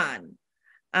early on.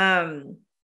 In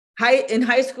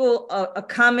high school, a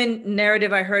common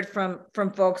narrative I heard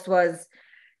from folks was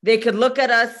they could look at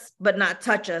us but not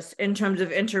touch us in terms of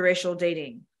interracial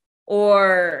dating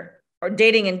or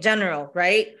dating in general,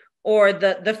 right? Or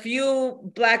the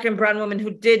few Black and brown women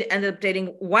who did end up dating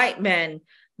white men,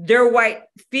 their white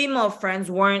female friends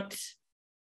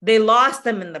they lost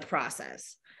them in the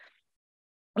process.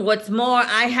 What's more,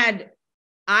 I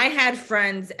had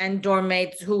friends and dorm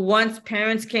mates who, once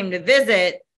parents came to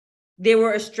visit, they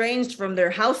were estranged from their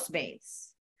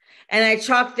housemates. and I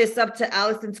chalk this up to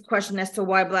Allison's question as to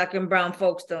why Black and brown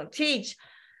folks don't teach.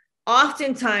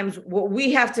 Oftentimes what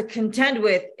we have to contend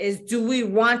with is, do we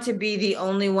want to be the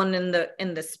only one in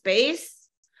the space?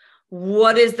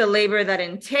 What is the labor that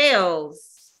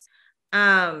entails,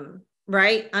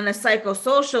 right, on a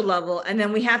psychosocial level? And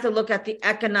then we have to look at the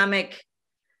economic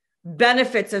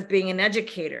benefits of being an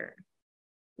educator.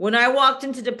 When I walked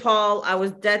into DePaul, I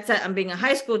was dead set on being a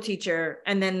high school teacher.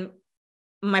 And then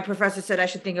my professor said I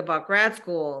should think about grad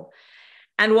school.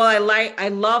 And while I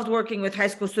loved working with high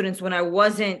school students when I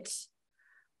wasn't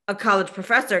a college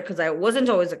professor, because I wasn't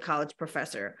always a college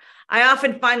professor, I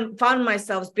often found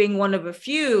myself being one of a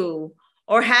few,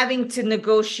 or having to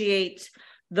negotiate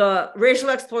the racial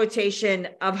exploitation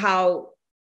of how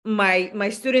my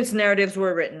students' narratives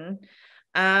were written,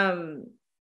 the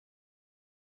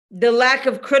lack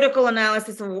of critical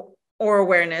analysis or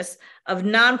awareness of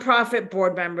nonprofit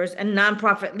board members and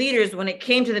nonprofit leaders when it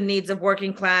came to the needs of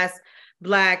working class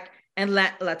Black and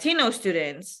Latino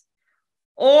students,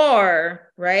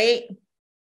 or, right,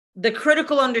 the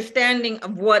critical understanding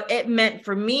of what it meant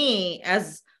for me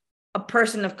as a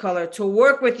person of color to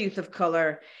work with youth of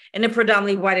color in a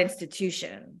predominantly white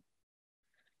institution.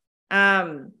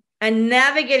 And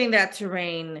navigating that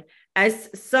terrain, as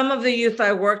some of the youth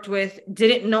I worked with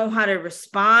didn't know how to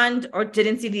respond or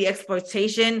didn't see the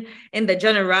exploitation in the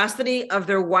generosity of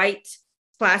their white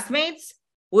classmates,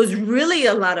 was really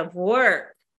a lot of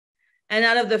work. And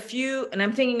out of the few, and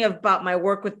I'm thinking about my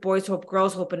work with Boys Hope,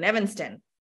 Girls Hope in Evanston.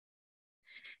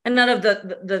 And out of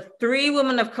the three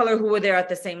women of color who were there at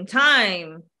the same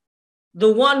time,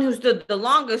 the one who stood the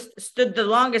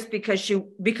longest because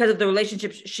of the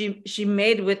relationships she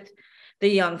made with the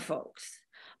young folks.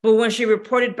 But when she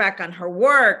reported back on her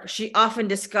work, she often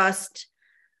discussed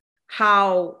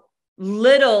how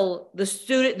little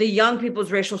the young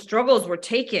people's racial struggles were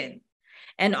taken.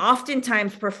 And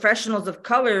oftentimes professionals of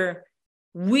color,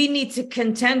 we need to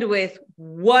contend with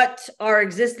what our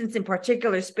existence in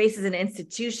particular spaces and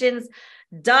institutions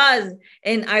does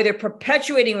in either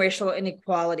perpetuating racial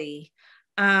inequality,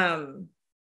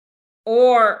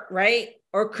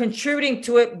 or contributing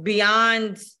to it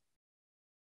beyond,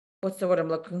 what's the word I'm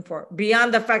looking for?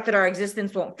 Beyond the fact that our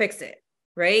existence won't fix it,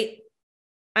 right?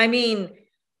 I mean,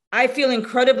 I feel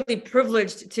incredibly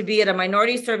privileged to be at a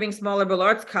minority-serving small liberal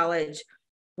arts college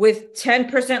with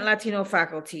 10% Latino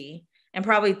faculty and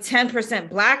probably 10%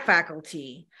 Black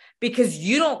faculty, because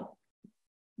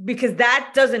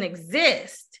that doesn't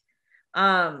exist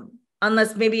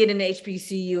unless maybe in an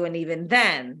HBCU, and even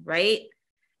then, right?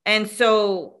 And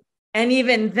so, and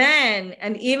even then,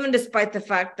 and even despite the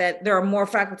fact that there are more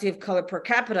faculty of color per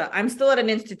capita, I'm still at an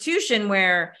institution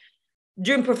where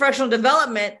during professional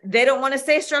development, they don't want to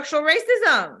say structural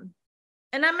racism.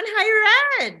 And I'm in higher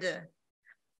ed.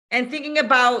 And thinking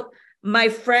about my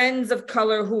friends of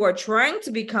color who are trying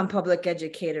to become public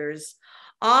educators,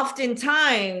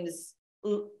 oftentimes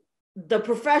the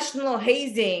professional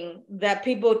hazing that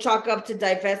people chalk up to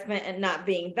divestment and not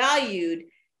being valued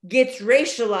gets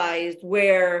racialized,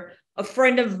 where a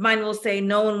friend of mine will say,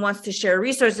 no one wants to share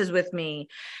resources with me,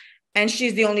 and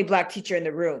she's the only Black teacher in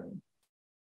the room.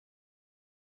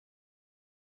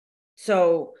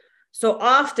 So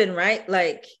often, right?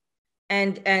 Like,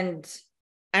 and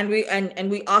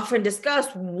we often discuss,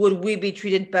 would we be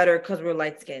treated better because we're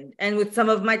light-skinned? And with some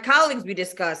of my colleagues, we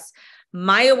discuss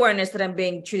my awareness that I'm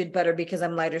being treated better because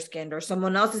I'm lighter-skinned, or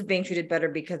someone else is being treated better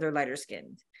because they're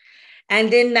lighter-skinned.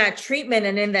 And in that treatment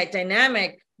and in that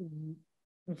dynamic,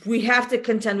 we have to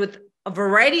contend with a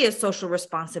variety of social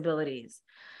responsibilities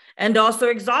and also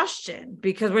exhaustion,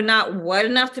 because we're not white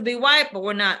enough to be white, but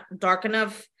we're not dark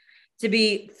enough to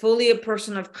be fully a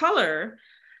person of color,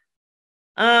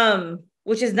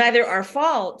 which is neither our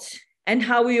fault. And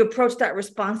how we approach that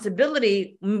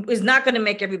responsibility is not going to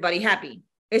make everybody happy.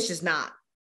 It's just not.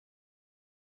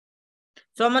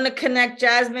 So I'm going to connect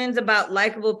Jasmine's about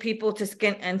likable people to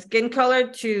skin color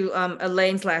to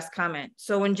Elaine's last comment.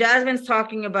 So when Jasmine's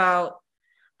talking about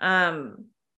a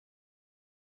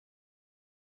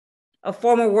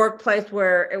former workplace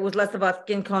where it was less about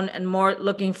skin tone and more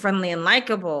looking friendly and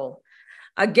likable,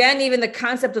 again, even the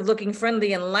concept of looking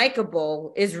friendly and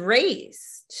likable is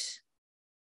raised.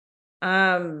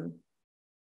 For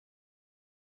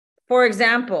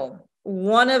example,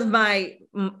 one of my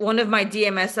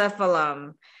DMSF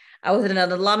alum, I was at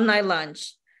an alumni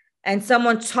lunch, and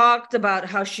someone talked about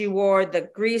how she wore the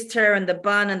greased hair and the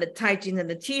bun and the tight jeans and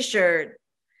the t-shirt,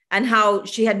 and how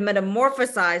she had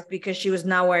metamorphosized because she was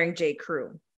now wearing J.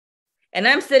 Crew. And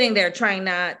I'm sitting there trying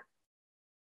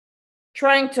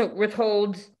to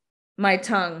withhold my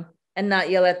tongue and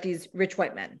not yell at these rich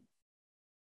white men.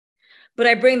 But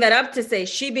I bring that up to say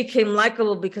she became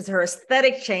likable because her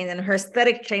aesthetic changed, and her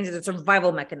aesthetic change is a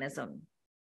survival mechanism,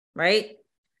 right?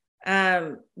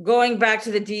 Going back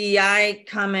to the DEI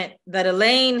comment that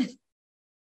Elaine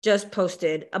just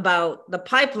posted about the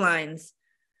pipelines,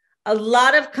 a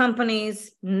lot of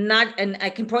companies, and I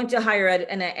can point to higher ed,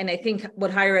 and I think what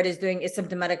higher ed is doing is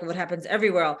symptomatic of what happens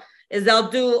everywhere, is they'll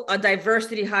do a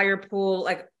diversity hire pool.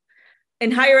 Like in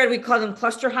higher ed, we call them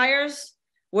cluster hires,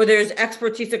 where there's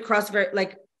expertise across,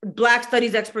 like Black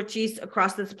studies expertise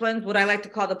across disciplines, what I like to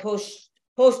call the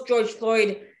post-George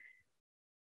Floyd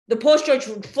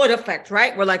effect,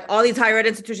 right? Where like all these higher ed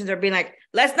institutions are being like,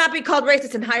 let's not be called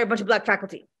racist and hire a bunch of Black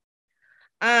faculty.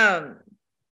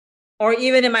 Or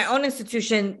even in my own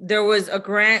institution, there was a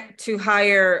grant to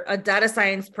hire a data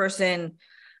science person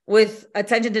with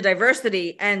attention to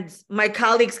diversity. And my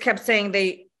colleagues kept saying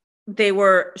they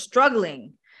were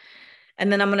struggling.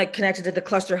 And then I'm going to connect it to the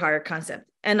cluster hire concept.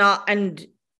 And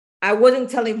I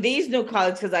wasn't telling these new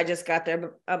colleagues because I just got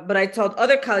there, but I told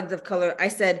other colleagues of color, I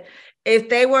said, if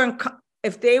they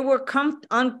were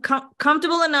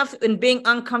comfortable enough in being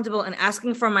uncomfortable and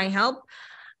asking for my help,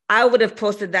 I would have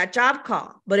posted that job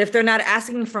call. But if they're not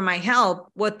asking for my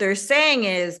help, what they're saying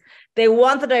is they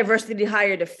want the diversity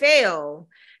hire to fail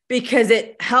because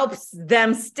it helps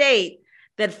them state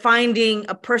that finding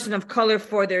a person of color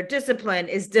for their discipline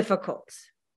is difficult,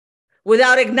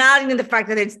 without acknowledging the fact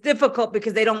that it's difficult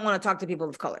because they don't want to talk to people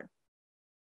of color.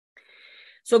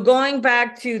 So going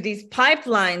back to these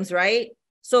pipelines, right?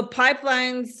 So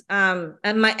pipelines,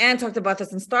 and my aunt talked about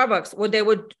this in Starbucks, where they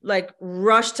would like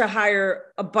rush to hire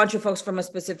a bunch of folks from a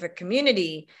specific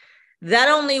community. That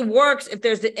only works if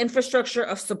there's the infrastructure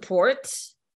of support,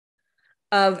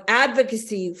 of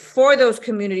advocacy for those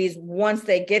communities once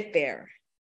they get there.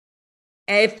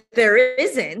 And if there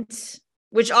isn't,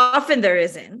 which often there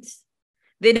isn't,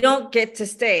 they don't get to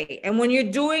stay. And when you're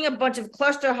doing a bunch of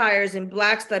cluster hires in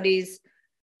Black studies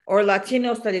or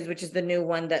Latino studies, which is the new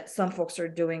one that some folks are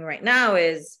doing right now,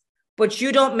 but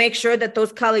you don't make sure that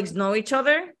those colleagues know each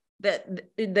other, that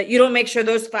you don't make sure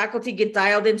those faculty get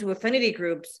dialed into affinity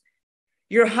groups.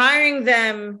 You're hiring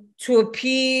them to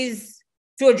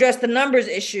address the numbers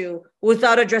issue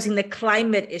without addressing the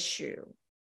climate issue.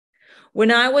 When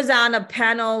I was on a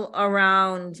panel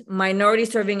around minority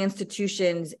serving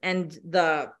institutions and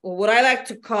what I like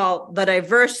to call the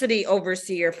diversity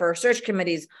overseer for search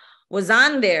committees was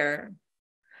on there,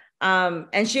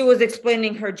 and she was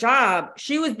explaining her job,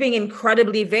 she was being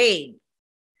incredibly vague.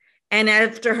 And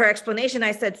after her explanation,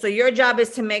 I said, so your job is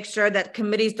to make sure that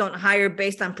committees don't hire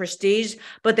based on prestige,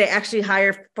 but they actually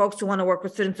hire folks who want to work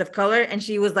with students of color? And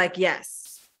she was like, yes.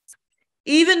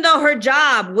 Even though her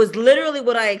job was literally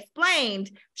what I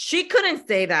explained, she couldn't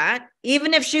say that,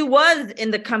 even if she was in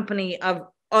the company of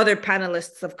other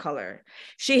panelists of color.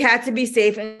 She had to be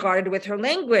safe and guarded with her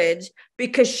language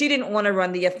because she didn't want to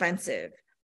run the offensive.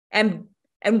 And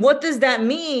what does that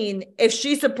mean if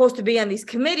she's supposed to be on these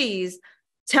committees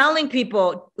telling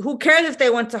people, who cares if they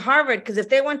went to Harvard? Because if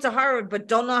they went to Harvard but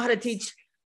don't know how to teach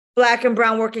Black and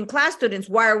brown working class students,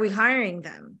 why are we hiring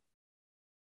them?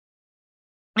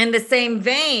 In the same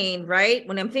vein, right,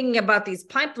 when I'm thinking about these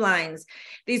pipelines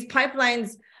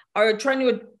are trying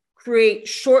to create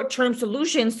short-term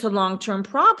solutions to long-term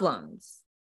problems.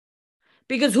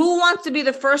 Because who wants to be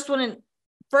the first one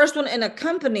in a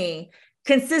company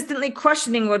consistently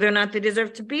questioning whether or not they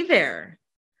deserve to be there?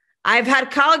 I've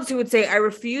had colleagues who would say, I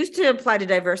refuse to apply to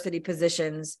diversity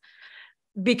positions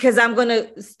because I'm going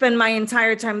to spend my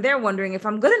entire time there wondering if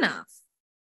I'm good enough.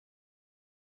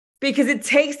 Because it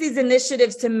takes these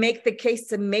initiatives to make the case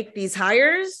to make these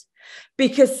hires,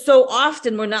 because so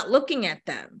often we're not looking at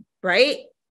them, right?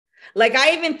 Like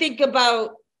I even think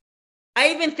about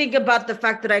the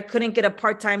fact that I couldn't get a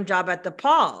part-time job at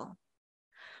DePaul.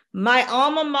 My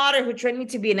alma mater, who trained me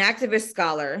to be an activist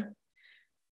scholar,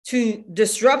 to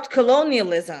disrupt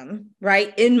colonialism,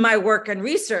 right, in my work and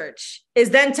research,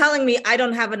 is then telling me I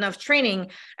don't have enough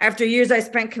training after years I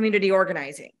spent community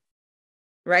organizing,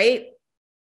 right?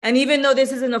 And even though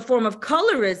this isn't a form of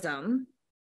colorism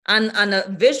on a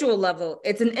visual level,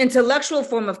 it's an intellectual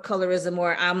form of colorism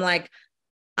where I'm like,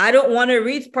 I don't want to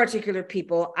reach particular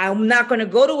people. I'm not going to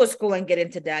go to a school and get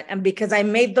into that. And because I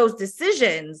made those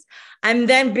decisions, I'm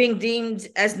then being deemed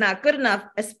as not good enough,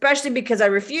 especially because I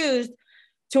refused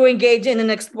to engage in an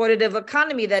exploitative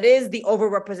economy that is the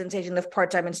overrepresentation of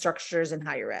part-time instructors in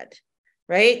higher ed,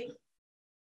 right?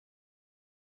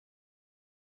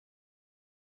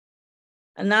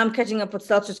 And now I'm catching up with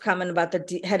Seltzer's comment about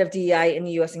the head of DEI in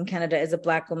the US and Canada is a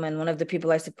Black woman. One of the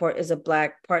people I support is a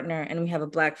Black partner, and we have a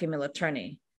Black female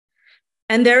attorney.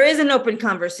 And there is an open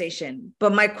conversation.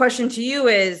 But my question to you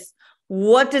is,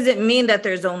 what does it mean that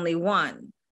there's only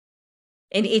one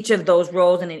in each of those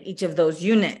roles and in each of those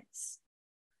units?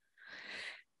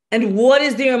 And what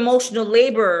is the emotional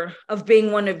labor of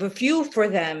being one of a few for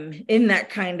them in that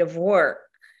kind of work?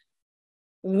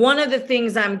 One of the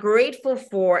things I'm grateful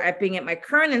for at being at my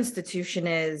current institution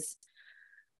is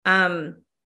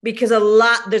because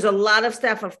there's a lot of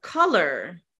staff of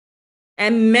color,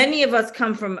 and many of us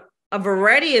come from a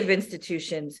variety of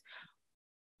institutions.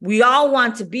 We all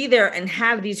want to be there and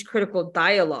have these critical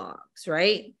dialogues,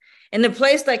 right? In a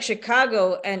place like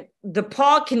Chicago, and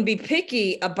DePaul can be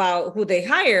picky about who they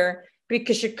hire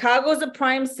because Chicago is a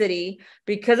prime city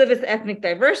because of its ethnic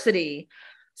diversity.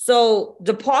 So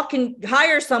DePaul can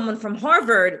hire someone from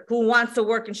Harvard who wants to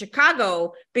work in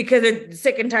Chicago because they're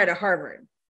sick and tired of Harvard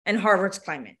and Harvard's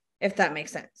climate, if that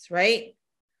makes sense, right?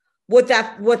 What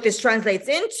this translates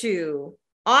into,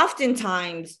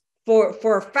 oftentimes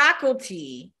for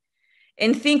faculty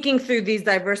in thinking through these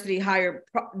diversity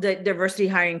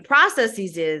hiring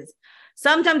processes, is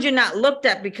sometimes you're not looked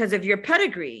at because of your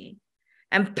pedigree,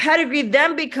 and pedigree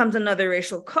then becomes another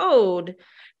racial code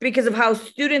because of how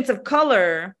students of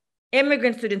color,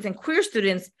 immigrant students and queer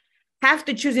students have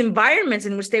to choose environments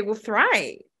in which they will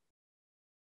thrive.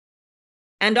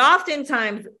 And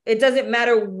oftentimes it doesn't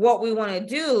matter what we want to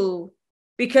do,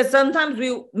 because sometimes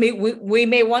we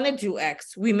may want to do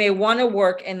X, we may want to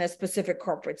work in a specific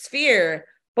corporate sphere,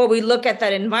 but we look at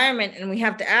that environment and we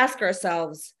have to ask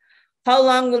ourselves, how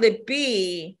long will it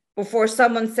be before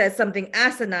someone says something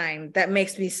asinine that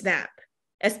makes me snap,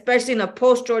 especially in a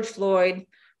post-George Floyd,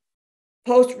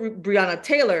 post-Breonna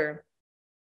Taylor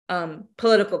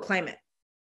political climate?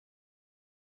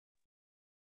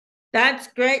 That's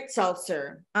great,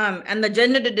 Seltzer. And the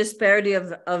gender disparity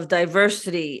of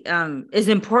diversity is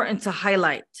important to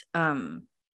highlight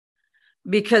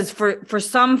because for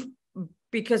some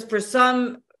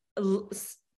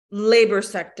labor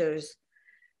sectors,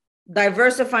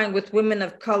 diversifying with women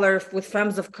of color, with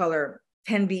femmes of color,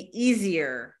 can be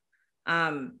easier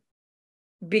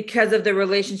because of the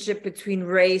relationship between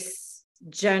race,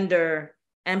 gender,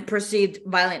 and perceived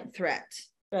violent threat,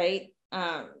 right?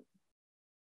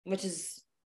 Which is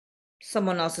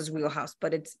someone else's wheelhouse,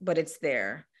 but it's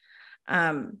there.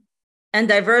 And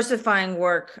diversifying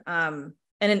work in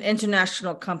an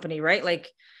international company, right? Like,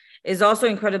 is also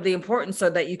incredibly important so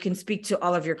that you can speak to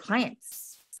all of your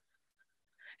clients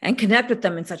and connect with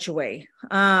them in such a way.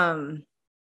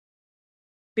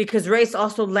 Because race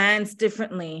also lands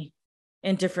differently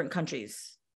in different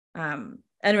countries and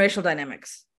racial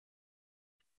dynamics.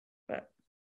 But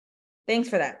thanks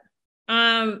for that.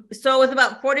 So with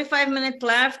about 45 minutes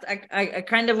left, I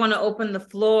kind of want to open the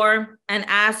floor and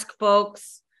ask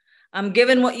folks,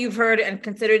 given what you've heard and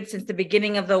considered since the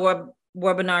beginning of the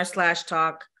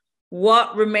webinar/talk,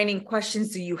 what remaining questions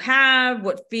do you have?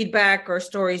 What feedback or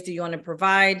stories do you want to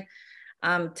provide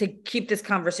to keep this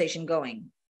conversation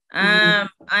going? I'm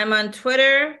on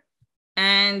Twitter,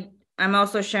 and I'm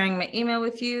also sharing my email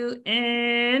with you.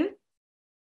 And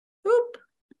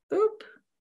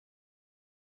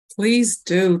Please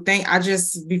do.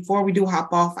 Before we do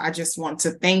hop off, I just want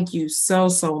to thank you so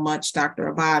much, Dr.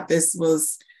 Abad. This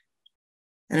was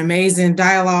an amazing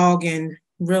dialogue and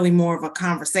really more of a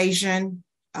conversation.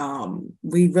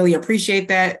 We really appreciate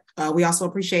that. We also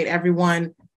appreciate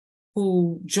everyone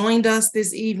who joined us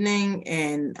this evening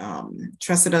and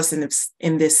trusted us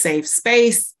in this safe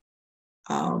space.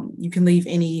 You can leave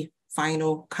any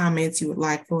final comments you would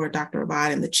like for Dr.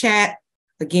 Abad in the chat.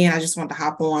 Again, I just want to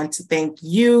hop on to thank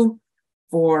you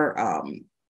for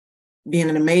being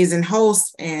an amazing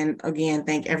host. And again,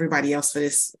 thank everybody else for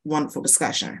this wonderful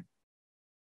discussion.